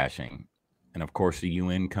economy crashing, and of course the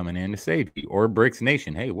UN coming in to save you, or BRICS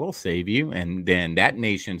nation. Hey, we'll save you, and then that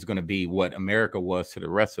nation's going to be what America was to the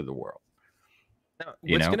rest of the world. Now,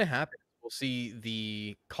 what's going to happen? We'll see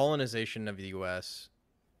the colonization of the U.S.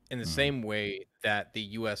 in the same way that the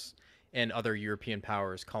U.S. and other European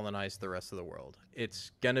powers colonized the rest of the world.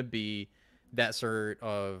 It's going to be that sort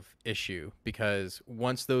of issue because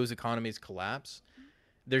once those economies collapse,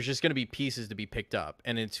 there's just going to be pieces to be picked up,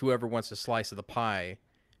 and it's whoever wants a slice of the pie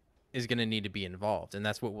is going to need to be involved. And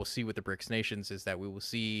that's what we'll see with the BRICS nations, is that we will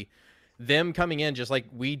see them coming in just like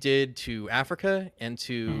we did to Africa and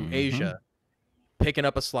to Asia, picking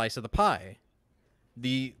up a slice of the pie.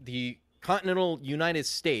 The continental United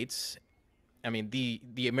States, I mean,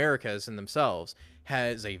 the Americas in themselves,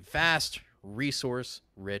 has a vast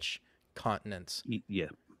resource-rich continent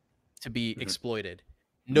to be exploited.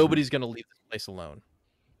 Nobody's going to leave this place alone.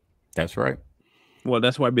 That's right. Well,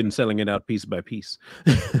 that's why I've been selling it out piece by piece.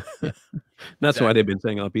 That's why they've been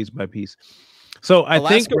selling out piece by piece. So I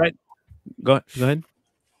think, right? Go ahead.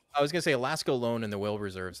 I was going to say Alaska alone and the oil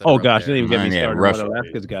reserves. Oh, gosh. They didn't even get me started. Russia.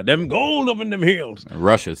 Alaska's got them gold up in them hills.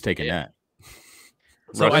 Russia's taking that.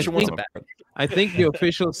 So I think the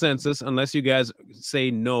official census, unless you guys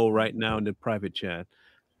say no right now in the private chat,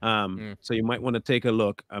 so you might want to take a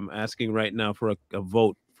look. I'm asking right now for a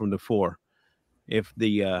vote from the 4. If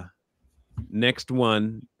the next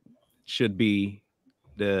one should be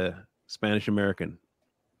the Spanish American.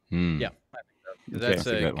 Yeah, I think so. That's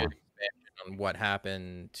a good expansion on what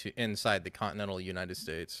happened inside the continental United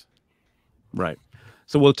States. Right.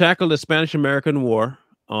 So we'll tackle the Spanish American War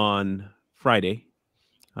on Friday.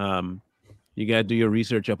 You got to do your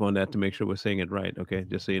research up on that to make sure we're saying it right. Okay,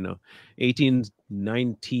 just so you know,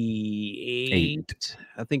 1898,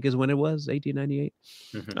 I think, is when it was. 1898.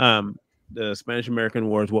 The Spanish-American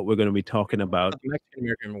War is what we're going to be talking about. The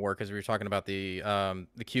Mexican-American War, because we were talking about the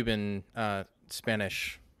Cuban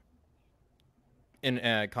Spanish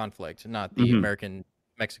conflict, not the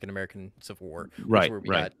Mexican-American Civil War, which is where we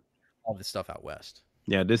got all this stuff out west.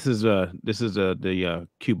 Yeah, this is the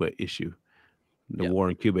Cuba issue, the war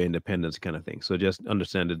in Cuba independence kind of thing. So just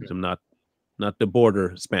understand that I'm not the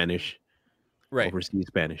border Spanish, overseas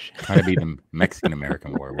Spanish. That'd be the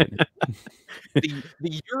Mexican-American War, wouldn't it?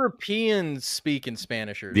 The Europeans speak in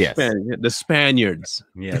Spanishers. Yes, the Spaniards.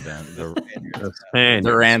 Yeah, the Spaniards.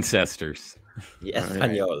 Their ancestors. Yes,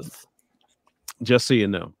 Españoles. Just so you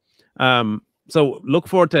know. So look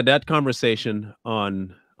forward to that conversation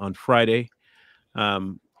on Friday.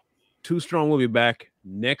 Too Strong will be back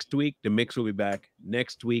next week. The Mix will be back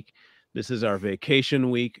next week. This is our vacation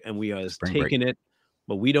week, and we are taking it,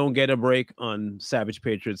 but we don't get a break on Savage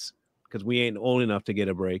Patriots because we ain't old enough to get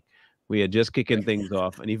a break. We are just kicking things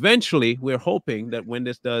off, and eventually, we're hoping that when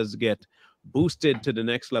this does get boosted to the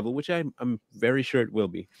next level, which I'm very sure it will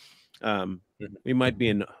be, we might be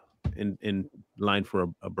in line for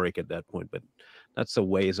a break at that point, but that's a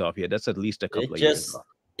ways off yet. That's at least a couple of years off.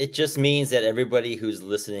 It just means that everybody who's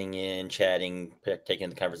listening in, chatting, taking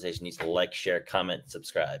the conversation needs to like, share, comment,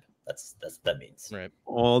 subscribe. That's what that means. Right.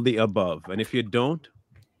 All the above. And if you don't,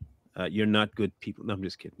 you're not good people. No, I'm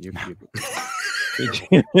just kidding.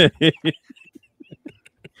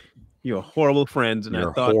 You're horrible friends, and you're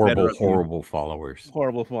I thought horrible followers.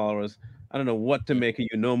 Horrible followers. I don't know what to make of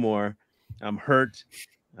you no more. I'm hurt.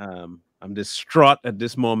 I'm distraught at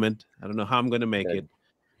this moment. I don't know how I'm going to make it.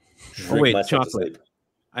 Oh, wait, chocolate.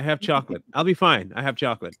 I have chocolate. I'll be fine. I have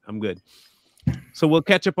chocolate. I'm good. So we'll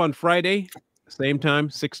catch up on Friday, same time,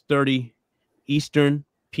 6:30 Eastern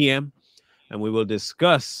PM, and we will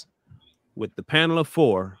discuss with the panel of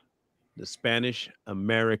four the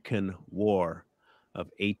Spanish-American War of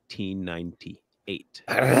 1898.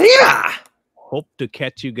 Hope to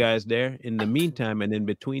catch you guys there. In the meantime and in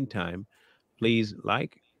between time, please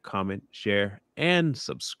like, comment, share, and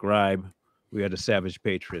subscribe. We are the Savage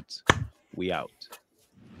Patriots. We out.